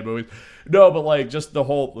 No, but like just the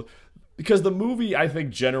whole, because the movie, I think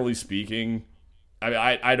generally speaking,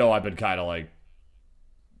 I know I've been kind of like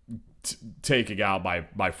taking out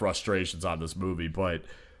my frustrations on this movie, but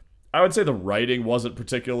I would say the writing wasn't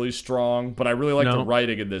particularly strong, but I really like the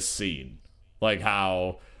writing in this scene. Like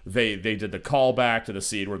how they did the callback to the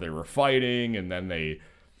scene where they were fighting, and then they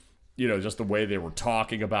just the way they were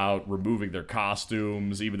talking about removing their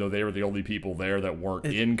costumes, even though they were the only people there that weren't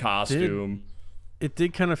in costume. It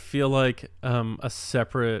did kind of feel like a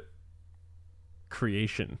separate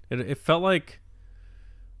creation. It felt like,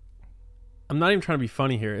 I'm not even trying to be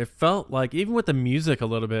funny here. It felt like, even with the music a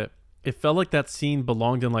little bit, it felt like that scene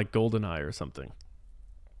belonged in like GoldenEye or something.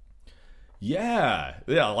 Yeah,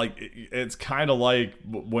 like it's kind of like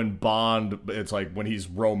when Bond, it's like when he's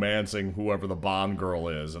romancing whoever the Bond girl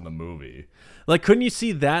is in the movie. Like, couldn't you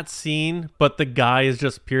see that scene, but the guy is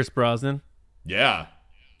just Pierce Brosnan? Yeah,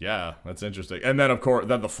 that's interesting. And then, of course,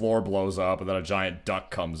 then the floor blows up, and then a giant duck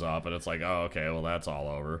comes up, and it's like, oh, okay, well, that's all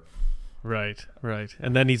over. Right.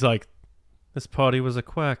 And then he's like, this party was a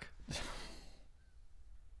quack.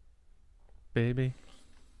 Baby.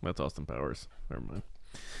 That's Austin Powers. Never mind.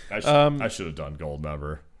 I should have done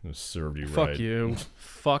Goldmember. It served you fuck right.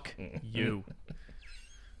 Fuck you.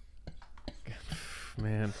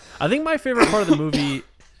 Man. I think my favorite part of the movie,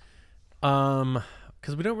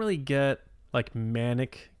 because we don't really get like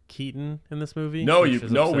manic Keaton in this movie. No, we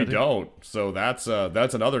don't. So that's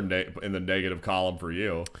another in the negative column for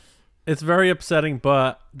you. It's very upsetting,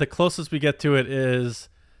 but the closest we get to it is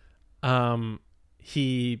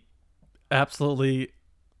he absolutely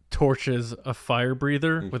torches a fire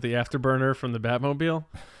breather with the afterburner from the Batmobile.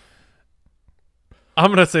 I'm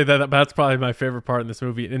going to say that's probably my favorite part in this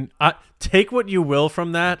movie. And take what you will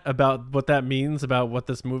from that about what that means about what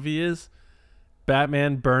this movie is.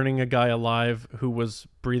 Batman burning a guy alive who was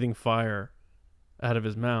breathing fire out of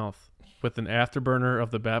his mouth with an afterburner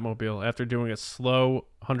of the Batmobile after doing a slow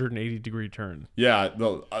 180-degree turn. Yeah,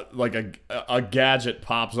 like a gadget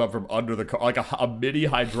pops up from under the car, like a mini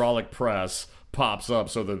hydraulic press pops up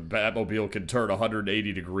so the Batmobile can turn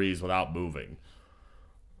 180 degrees without moving.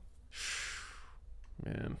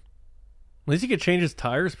 Man, at least you could change his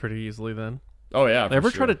tires pretty easily then. Oh yeah, ever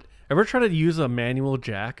try to use a manual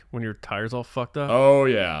jack when your tires all fucked up? Oh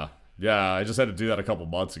yeah. I just had to do that a couple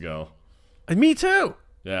months ago. And me too.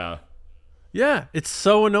 Yeah, it's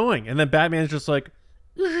so annoying. And then Batman's just like,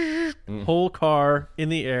 whole car in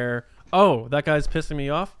the air. Oh, that guy's pissing me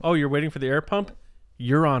off. Oh, you're waiting for the air pump?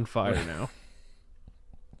 You're on fire now.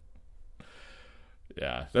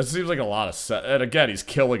 Yeah, that seems like a lot of and again, he's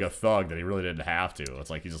killing a thug that he really didn't have to. It's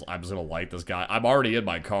like I'm just gonna light this guy. I'm already in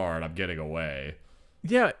my car and I'm getting away.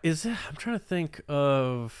 Yeah, I'm trying to think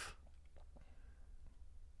of.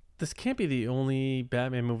 This can't be the only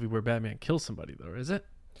Batman movie where Batman kills somebody, though, is it?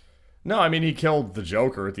 No, I mean, he killed the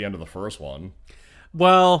Joker at the end of the first one.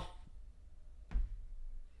 Well,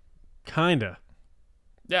 kinda.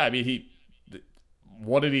 Yeah, I mean,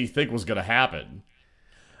 what did he think was gonna happen?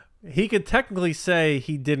 He could technically say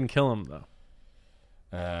he didn't kill him, though.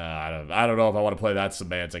 I don't know if I want to play that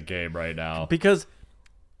semantic game right now. Because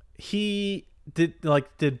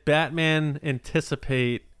did Batman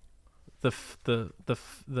anticipate the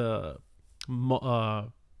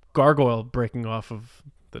gargoyle breaking off of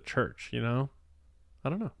the church, you know?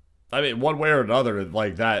 I don't know. I mean, one way or another,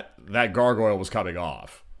 like that gargoyle was coming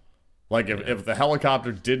off. Like if the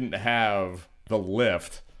helicopter didn't have the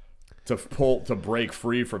lift to break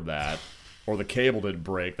free from that, or the cable didn't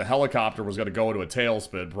break, the helicopter was going to go into a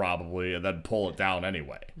tailspin probably and then pull it down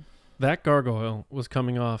anyway. That gargoyle was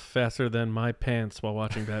coming off faster than my pants while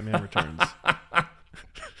watching Batman Returns.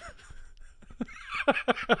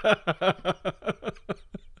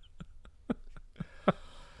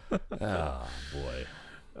 Oh, boy.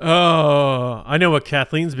 Oh, I know what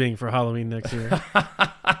Kathleen's being for Halloween next year.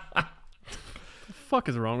 The fuck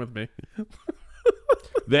is wrong with me?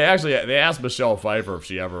 They asked Michelle Pfeiffer if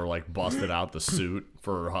she ever like busted out the suit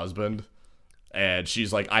for her husband, and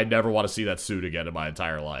she's like, I never want to see that suit again in my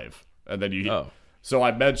entire life. And then so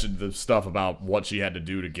I mentioned the stuff about what she had to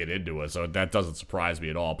do to get into it, so that doesn't surprise me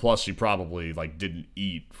at all. Plus, she probably like didn't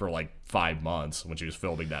eat for like 5 months when she was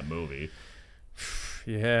filming that movie.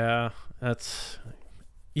 Yeah, and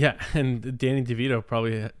Danny DeVito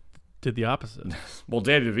probably did the opposite. Well,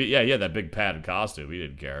 Danny DeVito, he had that big padded costume. He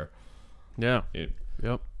didn't care. Yeah.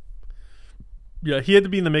 Yep. Yeah, he had to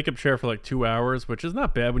be in the makeup chair for like 2 hours, which is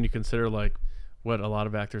not bad when you consider like what a lot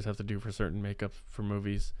of actors have to do for certain makeup for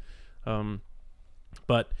movies.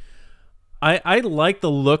 But I like the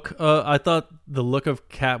look. I thought the look of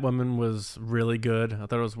Catwoman was really good. I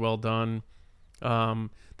thought it was well done.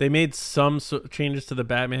 They made some changes to the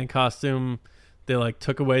Batman costume. They like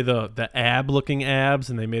took away the looking abs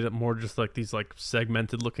and they made it more just like these like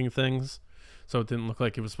segmented looking things. So it didn't look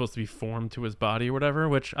like it was supposed to be formed to his body or whatever,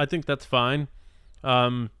 which I think that's fine.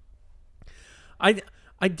 I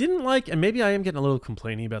didn't like, and maybe I am getting a little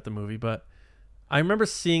complaining about the movie, but I remember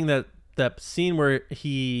seeing that scene where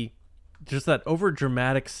he just that over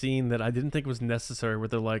dramatic scene that I didn't think was necessary, where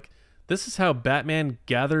they're like, this is how Batman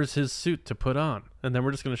gathers his suit to put on, and then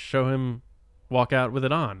we're just going to show him walk out with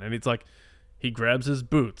it on. And it's like, he grabs his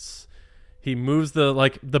boots, he moves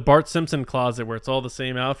the Bart Simpson closet where it's all the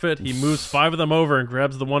same outfit, he moves 5 of them over and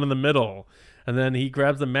grabs the one in the middle, and then he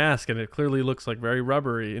grabs the mask and it clearly looks like very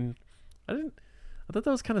rubbery. And I thought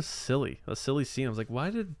that was kind of silly, a silly scene. I was like, why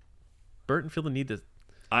did Burton feel the need to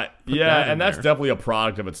that's definitely a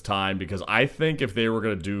product of its time, because I think if they were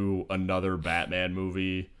going to do another Batman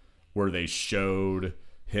movie where they showed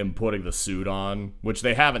him putting the suit on, which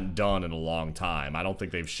they haven't done in a long time. I don't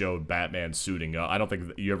think they've showed Batman suiting up. I don't think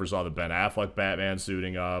you ever saw the Ben Affleck Batman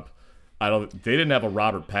suiting up. They didn't have a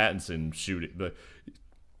Robert Pattinson shooting,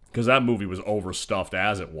 because that movie was overstuffed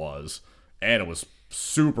as it was, and it was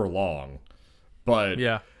super long. But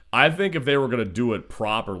yeah, I think if they were going to do it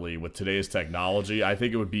properly with today's technology, I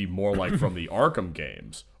think it would be more like from the Arkham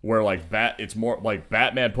games, where like it's more like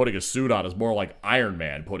Batman putting a suit on is more like Iron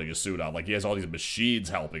Man putting a suit on. Like he has all these machines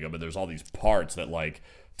helping him, and there's all these parts that like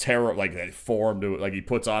they form to, like he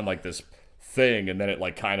puts on like this thing, and then it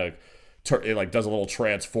like kind of it like does a little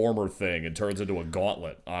transformer thing and turns into a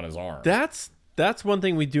gauntlet on his arm. That's one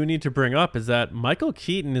thing we do need to bring up, is that Michael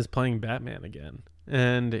Keaton is playing Batman again,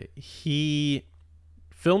 and he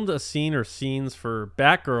filmed a scene or scenes for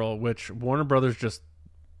Batgirl, which Warner Brothers just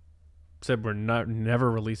said we're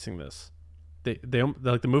never releasing this. They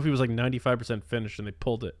like, the movie was like 95% finished and they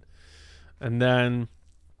pulled it. And then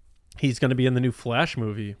he's going to be in the new Flash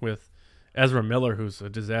movie with Ezra Miller, who's a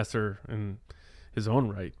disaster in his own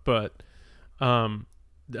right. But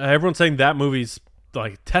everyone's saying that movie's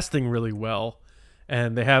like testing really well,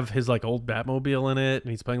 and they have his like old Batmobile in it,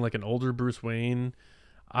 and he's playing like an older Bruce Wayne.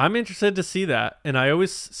 I'm interested to see that. And I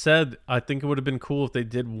always said I think it would have been cool if they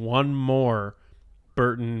did one more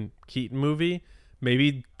Burton Keaton movie.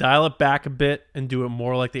 Maybe dial it back a bit and do it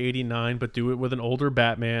more like the 89, but do it with an older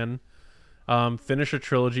Batman. Finish a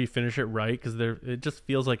trilogy, finish it right, because it just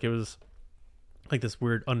feels like it was like this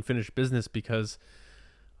weird unfinished business, because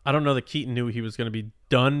I don't know that Keaton knew he was going to be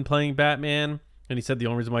done playing Batman. And he said the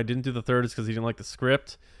only reason why he didn't do the third is because he didn't like the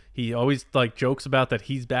script. He always like jokes about that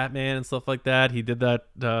he's Batman and stuff like that. He did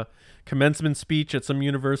that commencement speech at some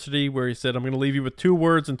university where he said, I'm going to leave you with 2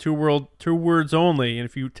 words and 2 words only. And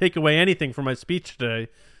if you take away anything from my speech today,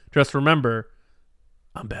 just remember,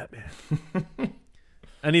 I'm Batman.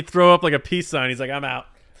 And he'd throw up like a peace sign. He's like, I'm out.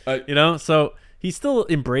 So he still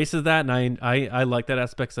embraces that. And I like that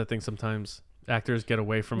aspect, 'cause I think sometimes actors get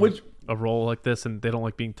away from a role like this and they don't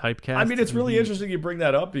like being typecast. I mean, it's really interesting you bring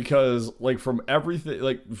that up, because like from everything,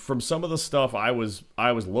 like from some of the stuff I was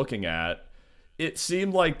looking at, it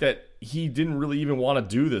seemed like that he didn't really even want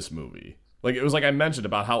to do this movie. Like it was like I mentioned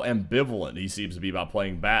about how ambivalent he seems to be about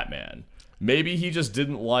playing Batman. Maybe he just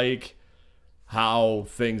didn't like how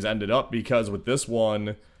things ended up, because with this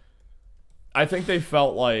one, I think they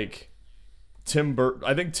felt like Tim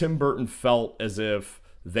Burton felt as if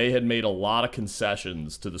they had made a lot of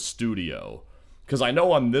concessions to the studio, because I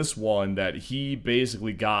know on this one that he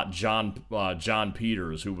basically got John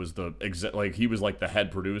Peters, who was he was like the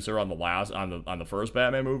head producer on the first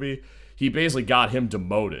Batman movie. He basically got him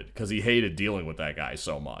demoted because he hated dealing with that guy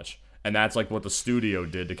so much, and that's like what the studio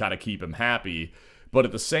did to kind of keep him happy. But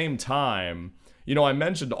at the same time, I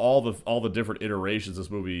mentioned all the different iterations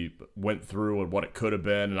this movie went through and what it could have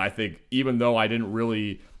been, and I think even though I didn't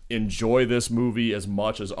really enjoy this movie as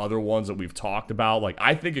much as other ones that we've talked about, like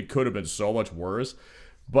I think it could have been so much worse.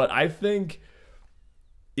 But I think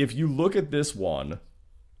if you look at this one,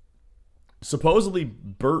 supposedly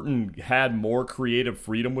Burton had more creative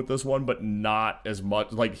freedom with this one, but not as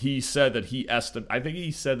much. Like he said that he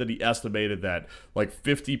estimated that like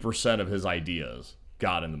 50% of his ideas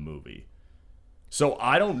got in the movie. So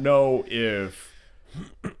I don't know if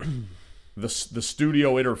the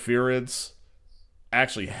studio interference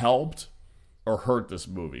actually helped or hurt this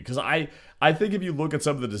movie, because I think if you look at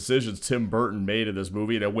some of the decisions Tim Burton made in this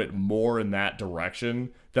movie and it went more in that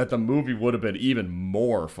direction, that the movie would have been even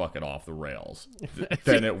more fucking off the rails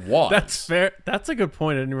than it was. That's fair. That's a good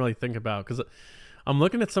point I didn't really think about, because I'm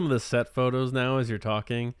looking at some of the set photos now as you're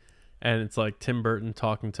talking, and it's like Tim Burton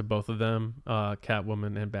talking to both of them,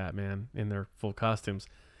 Catwoman and Batman, in their full costumes,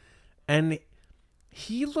 and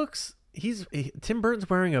Tim Burton's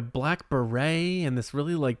wearing a black beret and this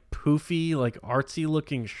really like poofy, like artsy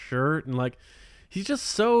looking shirt, and like he's just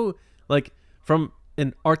so like, from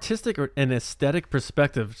an artistic or an aesthetic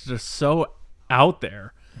perspective, just so out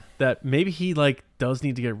there that maybe he like does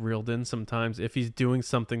need to get reeled in sometimes if he's doing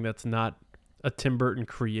something that's not a Tim Burton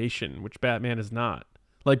creation, which Batman is not.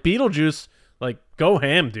 Like Beetlejuice, like go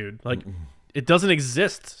ham, dude. Like it doesn't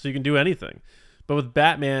exist, so you can do anything. But with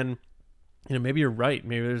Batman, maybe you're right.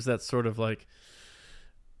 Maybe there's that sort of like,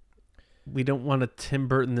 we don't want to Tim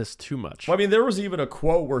Burton this too much. Well, I mean, there was even a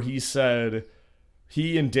quote where he said,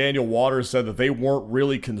 he and Daniel Waters said that they weren't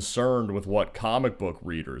really concerned with what comic book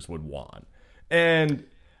readers would want. And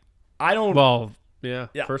I don't... Well, yeah.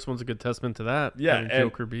 First one's a good testament to that. Yeah. And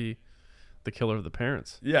Joker be the killer of the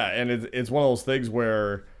parents. Yeah, and it's one of those things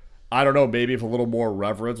where, I don't know, maybe if a little more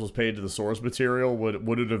reverence was paid to the source material,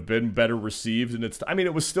 would it have been better received? And I mean,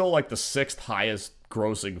 it was still like the 6th highest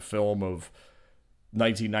grossing film of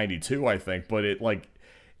 1992, I think. But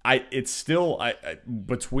it's still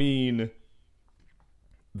between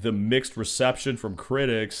the mixed reception from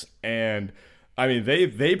critics and, I mean,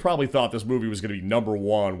 they probably thought this movie was going to be number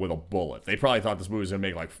 1 with a bullet. They probably thought this movie was going to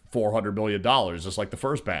make like $400 million, just like the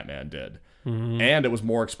first Batman did. Mm-hmm. And it was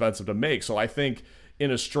more expensive to make. So I think, in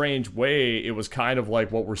a strange way, it was kind of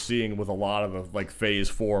like what we're seeing with a lot of the like Phase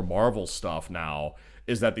 4 Marvel stuff now,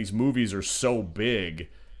 is that these movies are so big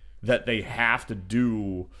that they have to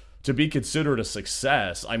be considered a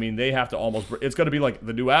success. I mean, they have to it's going to be like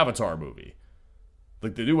the new Avatar movie.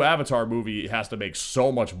 Like, the new Avatar movie has to make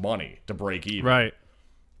so much money to break even. Right.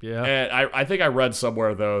 Yeah. And I think I read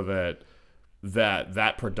somewhere, though,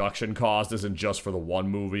 that production cost isn't just for the one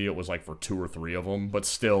movie. It was like for 2 or 3 of them. But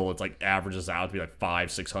still, it's like averages out to be like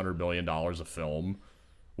 $500-600 million a film,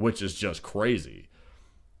 which is just crazy.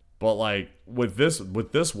 But like with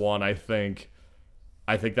this one, I think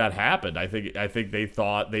that happened. I think they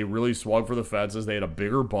thought they really swung for the fences. They had a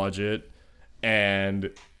bigger budget, and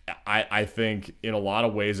I think in a lot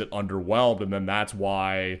of ways it underwhelmed, and then that's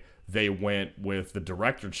why they went with the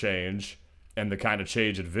director change and the kind of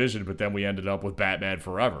change in vision, but then we ended up with Batman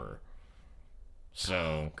Forever. So,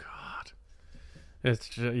 oh, God. It's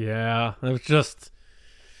just, yeah, it was just...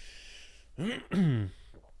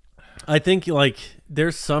 I think, like,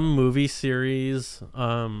 there's some movie series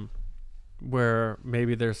where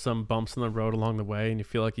maybe there's some bumps in the road along the way, and you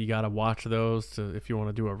feel like you got to watch those if you want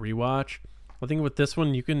to do a rewatch. I think with this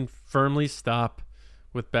one, you can firmly stop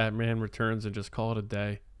with Batman Returns and just call it a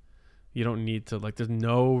day. You don't need to, like, there's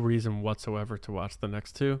no reason whatsoever to watch the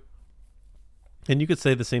next 2. And you could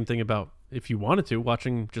say the same thing about, if you wanted to,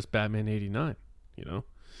 watching just Batman 89, you know?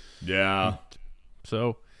 Yeah.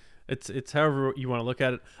 So it's however you want to look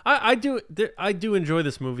at it. I do enjoy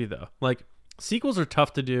this movie, though. Like, sequels are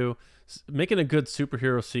tough to do. Making a good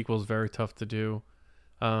superhero sequel is very tough to do.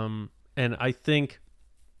 And I think,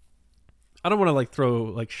 I don't want to like throw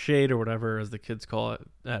like shade or whatever, as the kids call it,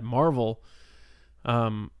 at Marvel,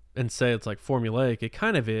 and say it's like formulaic. It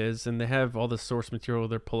kind of is, and they have all this source material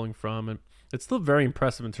they're pulling from, and it's still very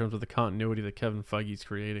impressive in terms of the continuity that Kevin Feige's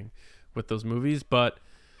creating with those movies. But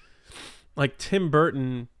like, Tim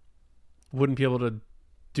Burton wouldn't be able to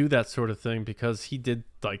do that sort of thing because he did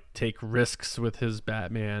like take risks with his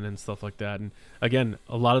Batman and stuff like that. And again,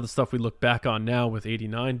 a lot of the stuff we look back on now with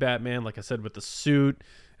 89 Batman, like I said, with the suit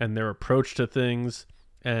and their approach to things,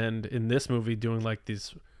 and in this movie doing like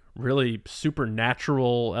these really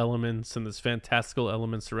supernatural elements and this fantastical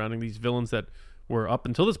elements surrounding these villains that were up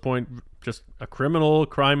until this point just a criminal,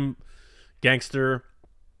 crime gangster,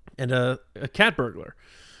 and a cat burglar.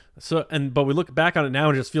 So, but we look back on it now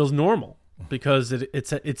and it just feels normal because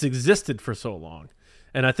it's existed for so long.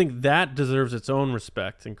 And I think that deserves its own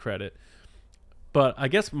respect and credit. But I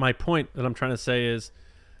guess my point that I'm trying to say is,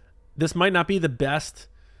 this might not be the best,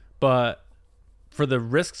 but for the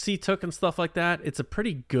risks he took and stuff like that, it's a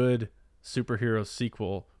pretty good superhero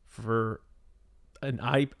sequel for an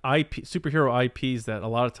superhero IPs that a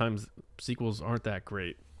lot of times sequels aren't that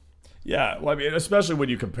great. Yeah, well, I mean, especially when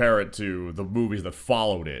you compare it to the movies that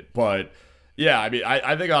followed it. But yeah, I mean,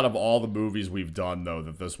 I think out of all the movies we've done, though,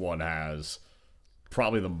 that this one has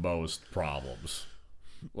probably the most problems.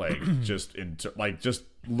 Like, just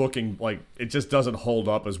looking like it just doesn't hold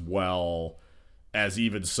up as well as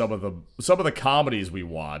even some of the comedies we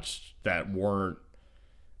watched that weren't,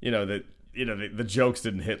 the jokes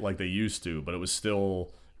didn't hit like they used to, but it was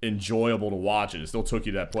still enjoyable to watch it. It still took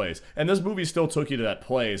you to that place. And this movie still took you to that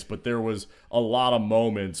place, but there was a lot of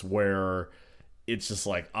moments where it's just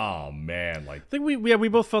like, oh man, like, I think we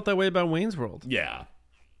both felt that way about Wayne's World. Yeah.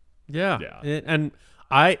 And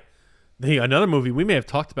another movie, we may have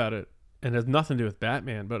talked about it and it has nothing to do with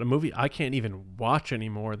Batman, but a movie I can't even watch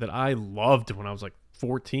anymore that I loved when I was like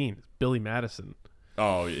 14, Billy Madison.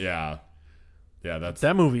 Oh yeah. Yeah,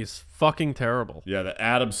 that movie is fucking terrible. Yeah, the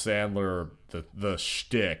Adam Sandler, the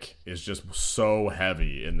shtick is just so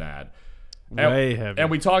heavy in that. Way heavy. And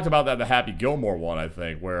we talked about that in the Happy Gilmore one, I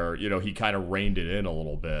think, where, he kind of reined it in a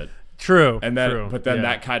little bit. True. And then, but then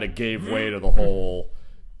that kind of gave way to the whole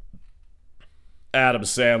Adam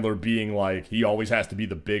Sandler being like, he always has to be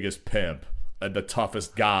the biggest pimp and the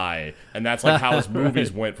toughest guy, and that's like how his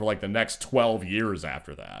movies went for like the next 12 years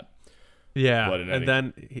after that. Yeah, and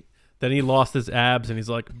then he lost his abs, and he's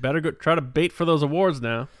like, better go try to bait for those awards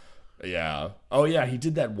now. Yeah. Oh yeah, he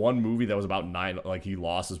did that one movie that was about he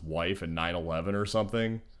lost his wife in 9/11 or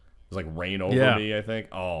something. It was like Reign Over Me, I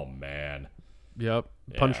think. Oh man. Yep.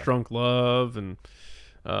 Yeah. Punch Drunk Love, and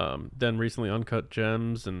then recently Uncut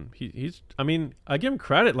Gems, and he's. I mean, I give him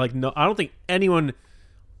credit. Like, no, I don't think anyone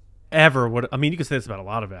ever would. I mean, you could say this about a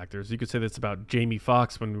lot of actors. You could say this about Jamie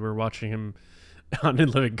Foxx when we were watching him on In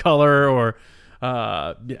Living Color, or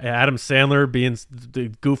Adam Sandler being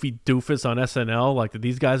the goofy doofus on SNL. Like, that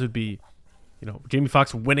these guys would be, Jamie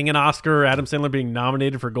Foxx winning an Oscar, Adam Sandler being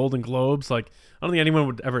nominated for Golden Globes. Like, I don't think anyone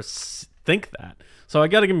would ever think that. So I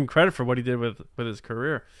got to give him credit for what he did with his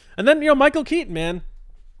career. And then, Michael Keaton, man,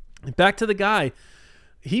 back to the guy.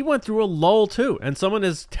 He went through a lull too, and someone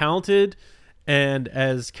as talented and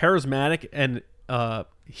as charismatic, and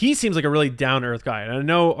he seems like a really down-to-earth guy. And I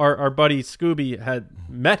know our buddy Scooby had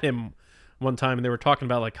met him one time, and they were talking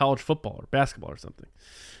about like college football or basketball or something.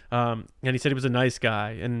 And he said he was a nice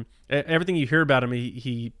guy, and everything you hear about him,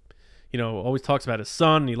 he always talks about his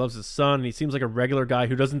son, and he loves his son, and he seems like a regular guy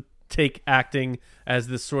who doesn't take acting as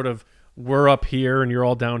this sort of we're up here and you're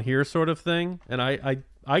all down here sort of thing. And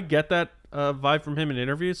I get that vibe from him in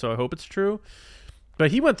interviews, so I hope it's true.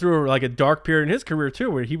 But he went through like a dark period in his career too,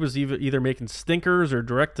 where he was either making stinkers or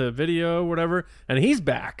direct to video, whatever, and he's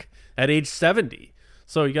back at age 70.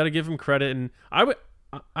 So you got to give him credit. And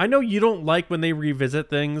I know you don't like when they revisit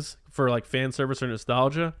things for like fan service or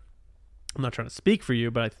nostalgia. I'm not trying to speak for you,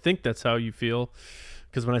 but I think that's how you feel.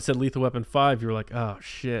 Because when I said Lethal Weapon 5, you were like, oh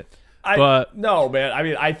shit. No, man. I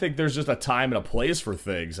mean, I think there's just a time and a place for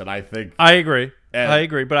things, and I think I agree.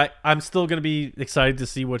 But I'm still going to be excited to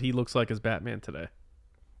see what he looks like as Batman today.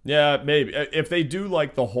 Yeah, maybe if they do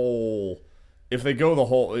like if they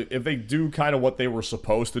do kind of what they were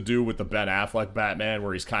supposed to do with the Ben Affleck Batman,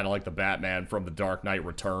 where he's kind of like the Batman from The Dark Knight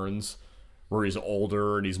Returns, where he's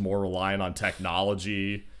older and he's more reliant on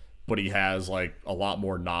technology, but he has like a lot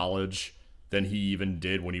more knowledge than he even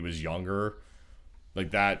did when he was younger. Like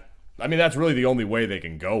that. I mean, that's really the only way they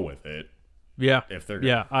can go with it. Yeah. If they're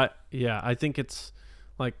I think it's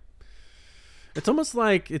like, it's almost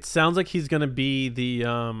like, it sounds like he's gonna be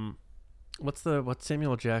the what's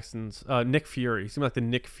Samuel Jackson's Nick Fury. He seems like the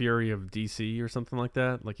Nick Fury of DC or something like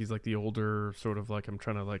that. Like, he's like the older sort of like, I'm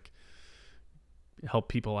trying to like help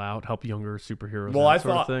people out, help younger superheroes. Well, I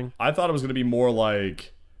thought it was gonna be more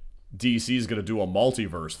like DC's gonna do a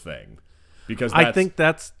multiverse thing, because I think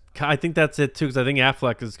that's it too, because I think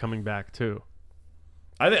Affleck is coming back too.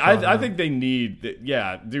 I think they need, dude.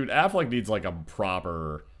 Affleck needs like a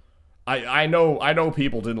proper. I know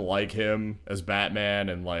people didn't like him as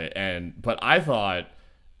Batman, but I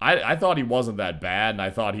thought he wasn't that bad, and I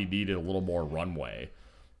thought he needed a little more runway.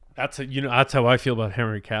 That's how I feel about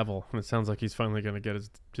Henry Cavill, and it sounds like he's finally going to get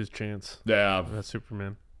his chance. Yeah, that's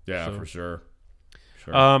Superman. Yeah, so. For sure.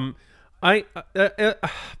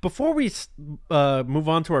 Before we move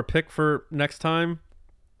on to our pick for next time,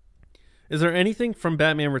 is there anything from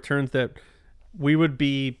Batman Returns that we would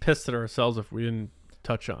be pissed at ourselves if we didn't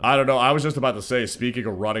touch on? I don't know. I was just about to say, speaking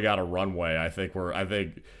of running out of runway, I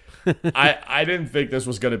didn't think this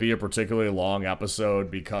was going to be a particularly long episode,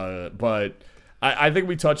 but I think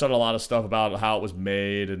we touched on a lot of stuff about how it was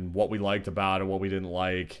made and what we liked about it, what we didn't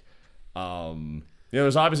like.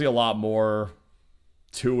 There's obviously a lot more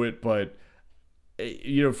to it, but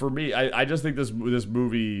for me, I just think this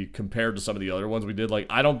movie, compared to some of the other ones we did, like,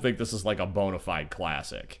 I don't think this is like a bona fide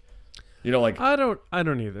classic. I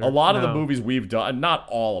don't either. A lot of the movies we've done, not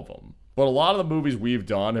all of them, but a lot of the movies we've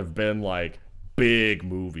done have been like big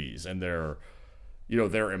movies, and they're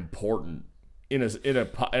important in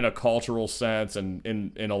a cultural sense, and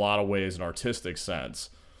in a lot of ways an artistic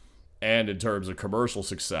sense, and in terms of commercial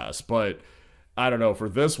success. But I don't know, for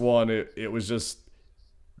this one, it was just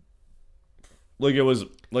like, it was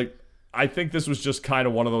like, I think this was just kind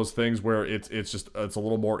of one of those things where it's a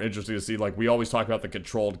little more interesting to see. Like, we always talk about the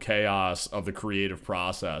controlled chaos of the creative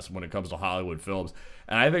process when it comes to Hollywood films.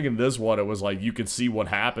 And I think in this one, it was like, you can see what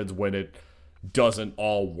happens when it doesn't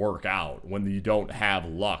all work out, when you don't have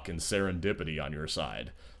luck and serendipity on your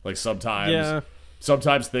side. Like, sometimes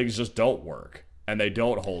things just don't work, and they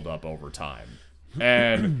don't hold up over time.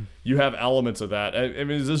 And you have elements of that. I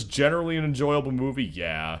mean, is this generally an enjoyable movie?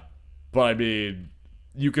 Yeah. But I mean,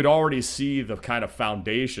 you could already see the kind of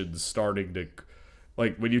foundations starting to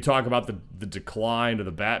like when you talk about the decline of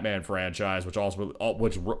the Batman franchise, which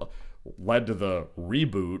led to the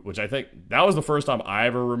reboot, which I think that was the first time I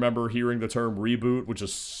ever remember hearing the term reboot, which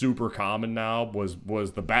is super common now, was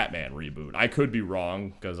the Batman reboot. I could be wrong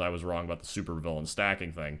because I was wrong about the supervillain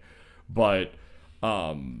stacking thing, but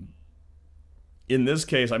in this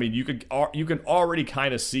case, I mean, you can already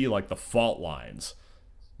kind of see like the fault lines,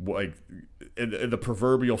 like in the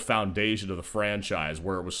proverbial foundation of the franchise,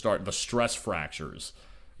 where it was starting, the stress fractures,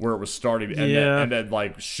 where it was starting, and then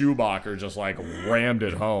like Schumacher just like rammed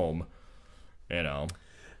it home, you know.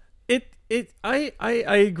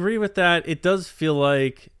 I agree with that. It does feel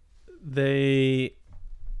like they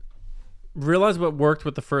realized what worked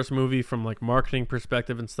with the first movie from like marketing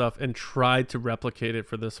perspective and stuff, and tried to replicate it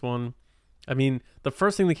for this one. I mean, the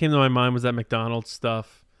first thing that came to my mind was that McDonald's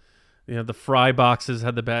stuff. You know, the fry boxes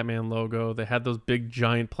had the Batman logo. They had those big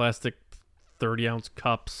giant plastic 30-ounce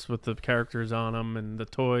cups with the characters on them and the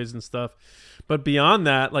toys and stuff. But beyond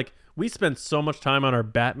that, like, we spent so much time on our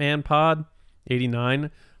Batman pod 89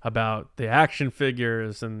 about the action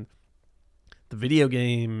figures and the video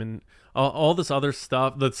game and all this other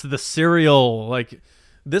stuff. The cereal. Like,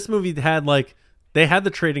 this movie had like, they had the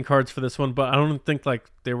trading cards for this one, but I don't think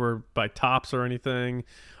like they were by Topps or anything.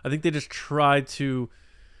 I think they just tried to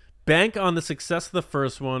bank on the success of the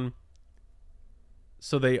first one,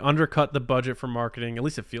 so they undercut the budget for marketing. At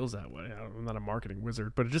least it feels that way. I'm not a marketing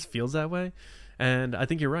wizard, but it just feels that way. And I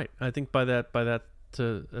think you're right. I think by that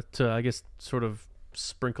to I guess sort of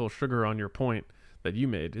sprinkle sugar on your point that you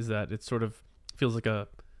made, is that it sort of feels like a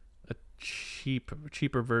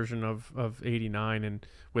cheaper version of 89, and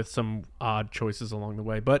with some odd choices along the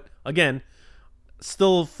way. But again,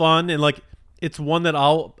 still fun, and like, it's one that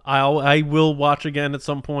I will watch again at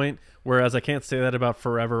some point. Whereas I can't say that about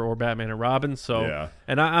Forever or Batman and Robin. So yeah.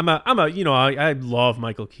 And I'm a you know, I love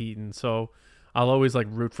Michael Keaton, so I'll always like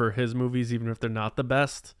root for his movies even if they're not the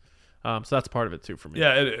best. So that's part of it too for me.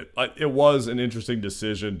 Yeah, it was an interesting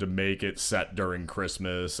decision to make it set during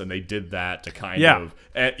Christmas, and they did that to kind of,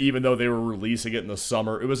 even though they were releasing it in the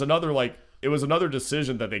summer, it was another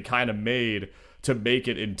decision that they kind of made to make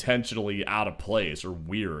it intentionally out of place or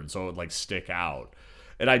weird, so it would like stick out.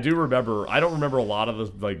 And I don't remember a lot of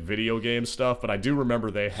the like video game stuff, but I do remember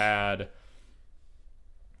they had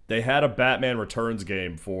a Batman Returns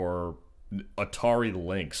game for Atari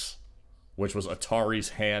Lynx, which was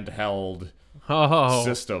Atari's handheld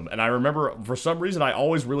system. And I remember, for some reason, I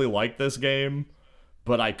always really liked this game,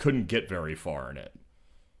 but I couldn't get very far in it.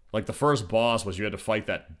 Like, the first boss was you had to fight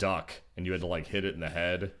that duck, and you had to, like, hit it in the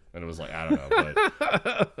head. And it was like, I don't know,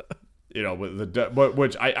 but... You know,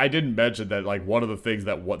 which I didn't mention that, like, one of the things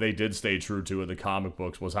that what they did stay true to in the comic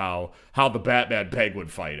books was how the Batman Penguin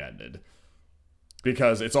fight ended.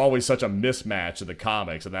 Because it's always such a mismatch in the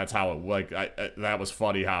comics, and that's how it, like, that was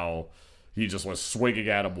funny how he just was swinging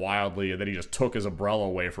at him wildly, and then he just took his umbrella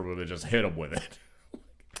away from him and just hit him with it.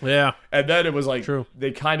 Yeah. And then it was like, true.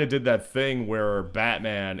 They kind of did that thing where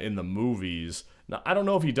Batman in the movies, now I don't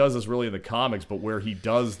know if he does this really in the comics, but where he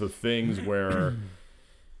does the things where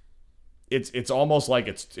it's almost like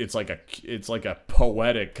it's like a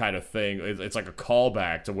poetic kind of thing. It's like a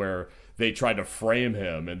callback to where they tried to frame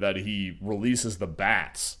him, and that he releases the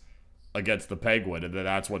bats against the Penguin, and then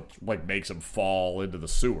that's what like makes him fall into the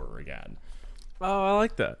sewer again. Oh, I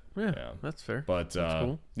like that. Yeah. That's fair. But that's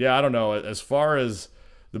cool. Yeah, I don't know. As far as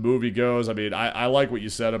the movie goes, I mean, I like what you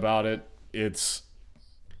said about it.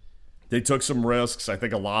 They took some risks. I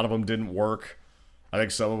think a lot of them didn't work. I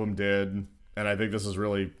think some of them did, and I think this is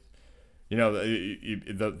really, you know,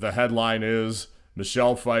 the headline is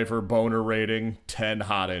Michelle Pfeiffer boner rating 10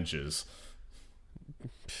 hot inches.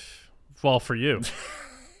 Well, for you.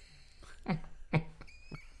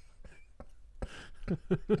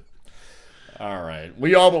 All right,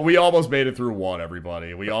 we almost made it through one.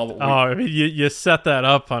 Everybody, I mean, you set that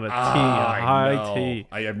up on a high T.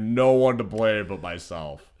 I have no one to blame but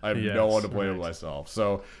myself. No one to blame but myself.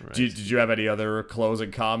 So, did you have any other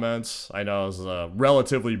closing comments? I know it was a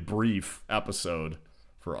relatively brief episode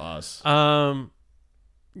for us. No.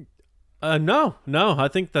 I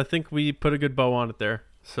think we put a good bow on it there.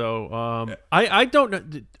 So, I don't know.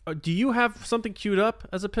 Do you have something queued up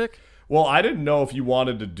as a pick? Well, I didn't know if you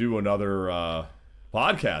wanted to do another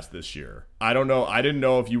podcast this year. I don't know. I didn't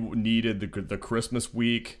know if you needed the Christmas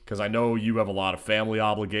week, because I know you have a lot of family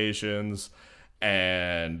obligations,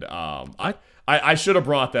 and I should have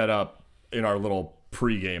brought that up in our little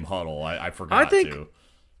pregame huddle. I forgot to.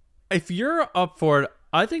 If you're up for it,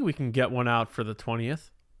 I think we can get one out for the 20th.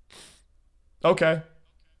 Okay.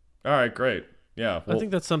 All right. Great. Yeah. I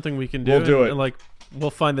think that's something we can do. We'll do it. And, like,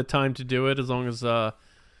 we'll find the time to do it, as long as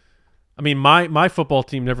I mean, my football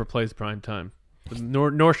team never plays prime time,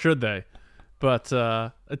 nor should they. But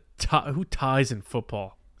who ties in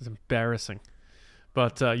football? It's embarrassing.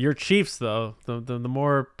 But your Chiefs, though, the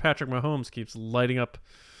more Patrick Mahomes keeps lighting up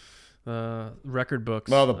record books.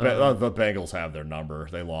 Well, the Bengals have their number.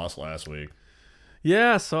 They lost last week.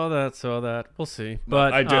 Yeah, saw that. We'll see.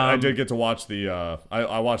 But I did get to watch the.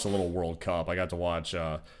 I watched a little World Cup. I got to watch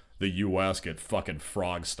the U.S. get fucking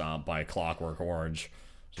frog stomped by Clockwork Orange.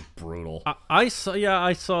 It's brutal. I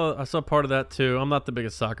saw part of that too. I'm not the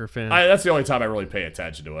biggest soccer fan. That's the only time I really pay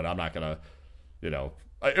attention to it. I'm not gonna,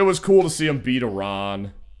 It was cool to see them beat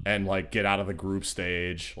Iran and like get out of the group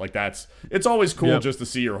stage. Like it's always cool just to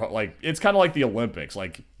see it's kind of like the Olympics.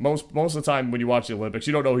 Like most of the time when you watch the Olympics,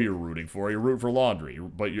 you don't know who you're rooting for. You're rooting for laundry,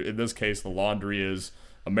 but in this case, the laundry is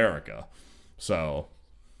America. So,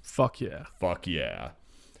 fuck yeah.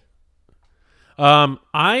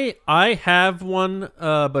 I have one,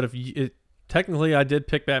 but technically I did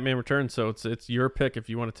pick Batman Returns, so it's your pick if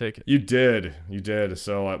you want to take it. You did.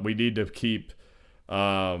 So we need to keep.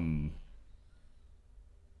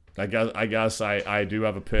 I guess I do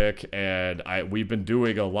have a pick, and we've been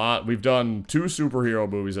doing a lot. We've done 2 superhero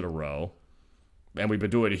movies in a row, and we've been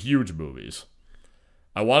doing huge movies.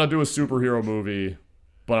 I want to do a superhero movie,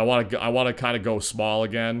 but I want to kind of go small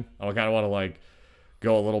again. I kind of want to like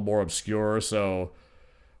go a little more obscure. So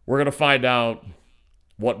we're gonna find out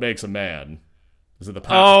what makes a man. Is it the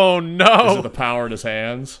power? Oh no! Is it the power in his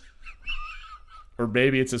hands, or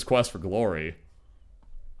maybe it's his quest for glory?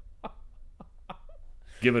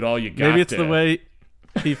 Give it all you got. Maybe it's the way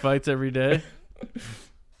he fights every day.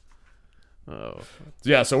 Oh.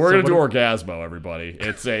 Yeah, so we're going to do Orgasmo, everybody.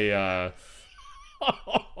 It's a...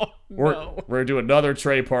 We're going to do another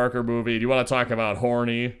Trey Parker movie. Do you want to talk about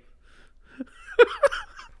horny?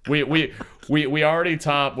 we already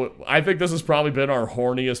topped... I think this has probably been our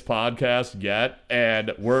horniest podcast yet,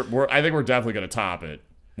 and I think we're definitely going to top it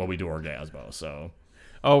when we do Orgasmo, so...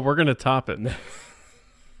 Oh, we're going to top it.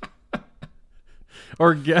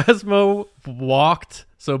 Orgasmo walked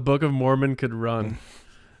so Book of Mormon could run.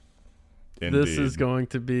 Indeed. This is going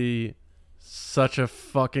to be such a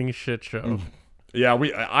fucking shit show. Yeah,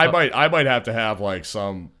 I might have to have like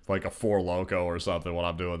a Four Loko or something when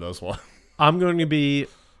I'm doing this one. I'm going to be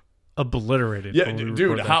obliterated. Yeah,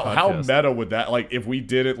 dude, how meta would that, like, if we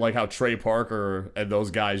did it like how Trey Parker and those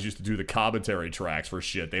guys used to do the commentary tracks for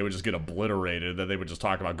shit, they would just get obliterated, and then they would just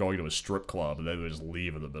talk about going to a strip club, and they would just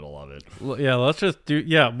leave in the middle of it. Yeah,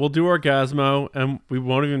 we'll do Orgasmo, and we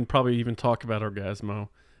won't probably even talk about Orgasmo,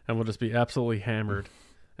 and we'll just be absolutely hammered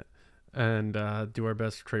and do our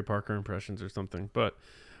best Trey Parker impressions or something. But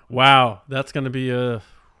wow, that is going to be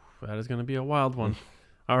a wild one.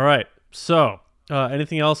 All right, so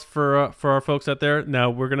anything else for our folks out there? Now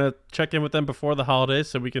we're gonna check in with them before the holidays,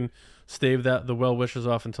 so we can stave the well wishes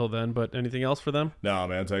off until then. But anything else for them? No,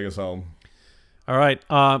 man, take us home. All right,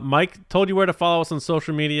 Mike told you where to follow us on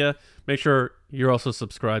social media. Make sure you're also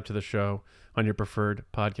subscribed to the show on your preferred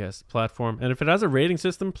podcast platform. And if it has a rating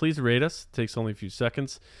system, please rate us. It takes only a few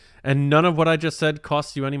seconds, and none of what I just said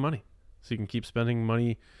costs you any money, so you can keep spending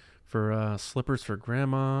money for slippers for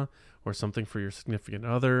grandma, or something for your significant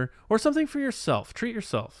other, or something for yourself. Treat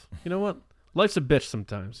yourself. You know what? Life's a bitch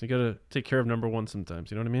sometimes. You got to take care of number one sometimes.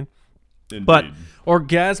 You know what I mean? Indeed. But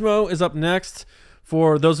Orgasmo is up next.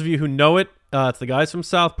 For those of you who know it, it's the guys from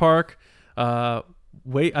South Park. I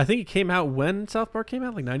think it came out when South Park came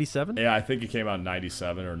out, like 97? Yeah, I think it came out in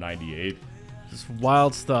 97 or 98. Just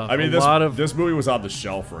wild stuff. I mean, this movie was on the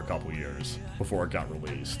shelf for a couple years before it got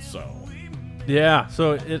released, so... Yeah,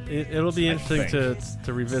 so it'll be interesting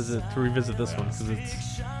to revisit this one, because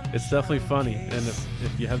it's definitely funny, and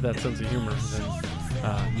if you have that sense of humor,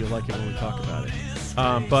 then you'll like it when we talk about it.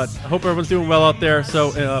 But I hope everyone's doing well out there.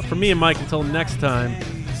 So for me and Mike, until next time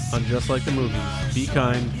on Just Like the Movies, be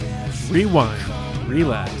kind, rewind,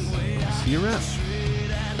 relax, see you around.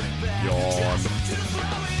 Yawn.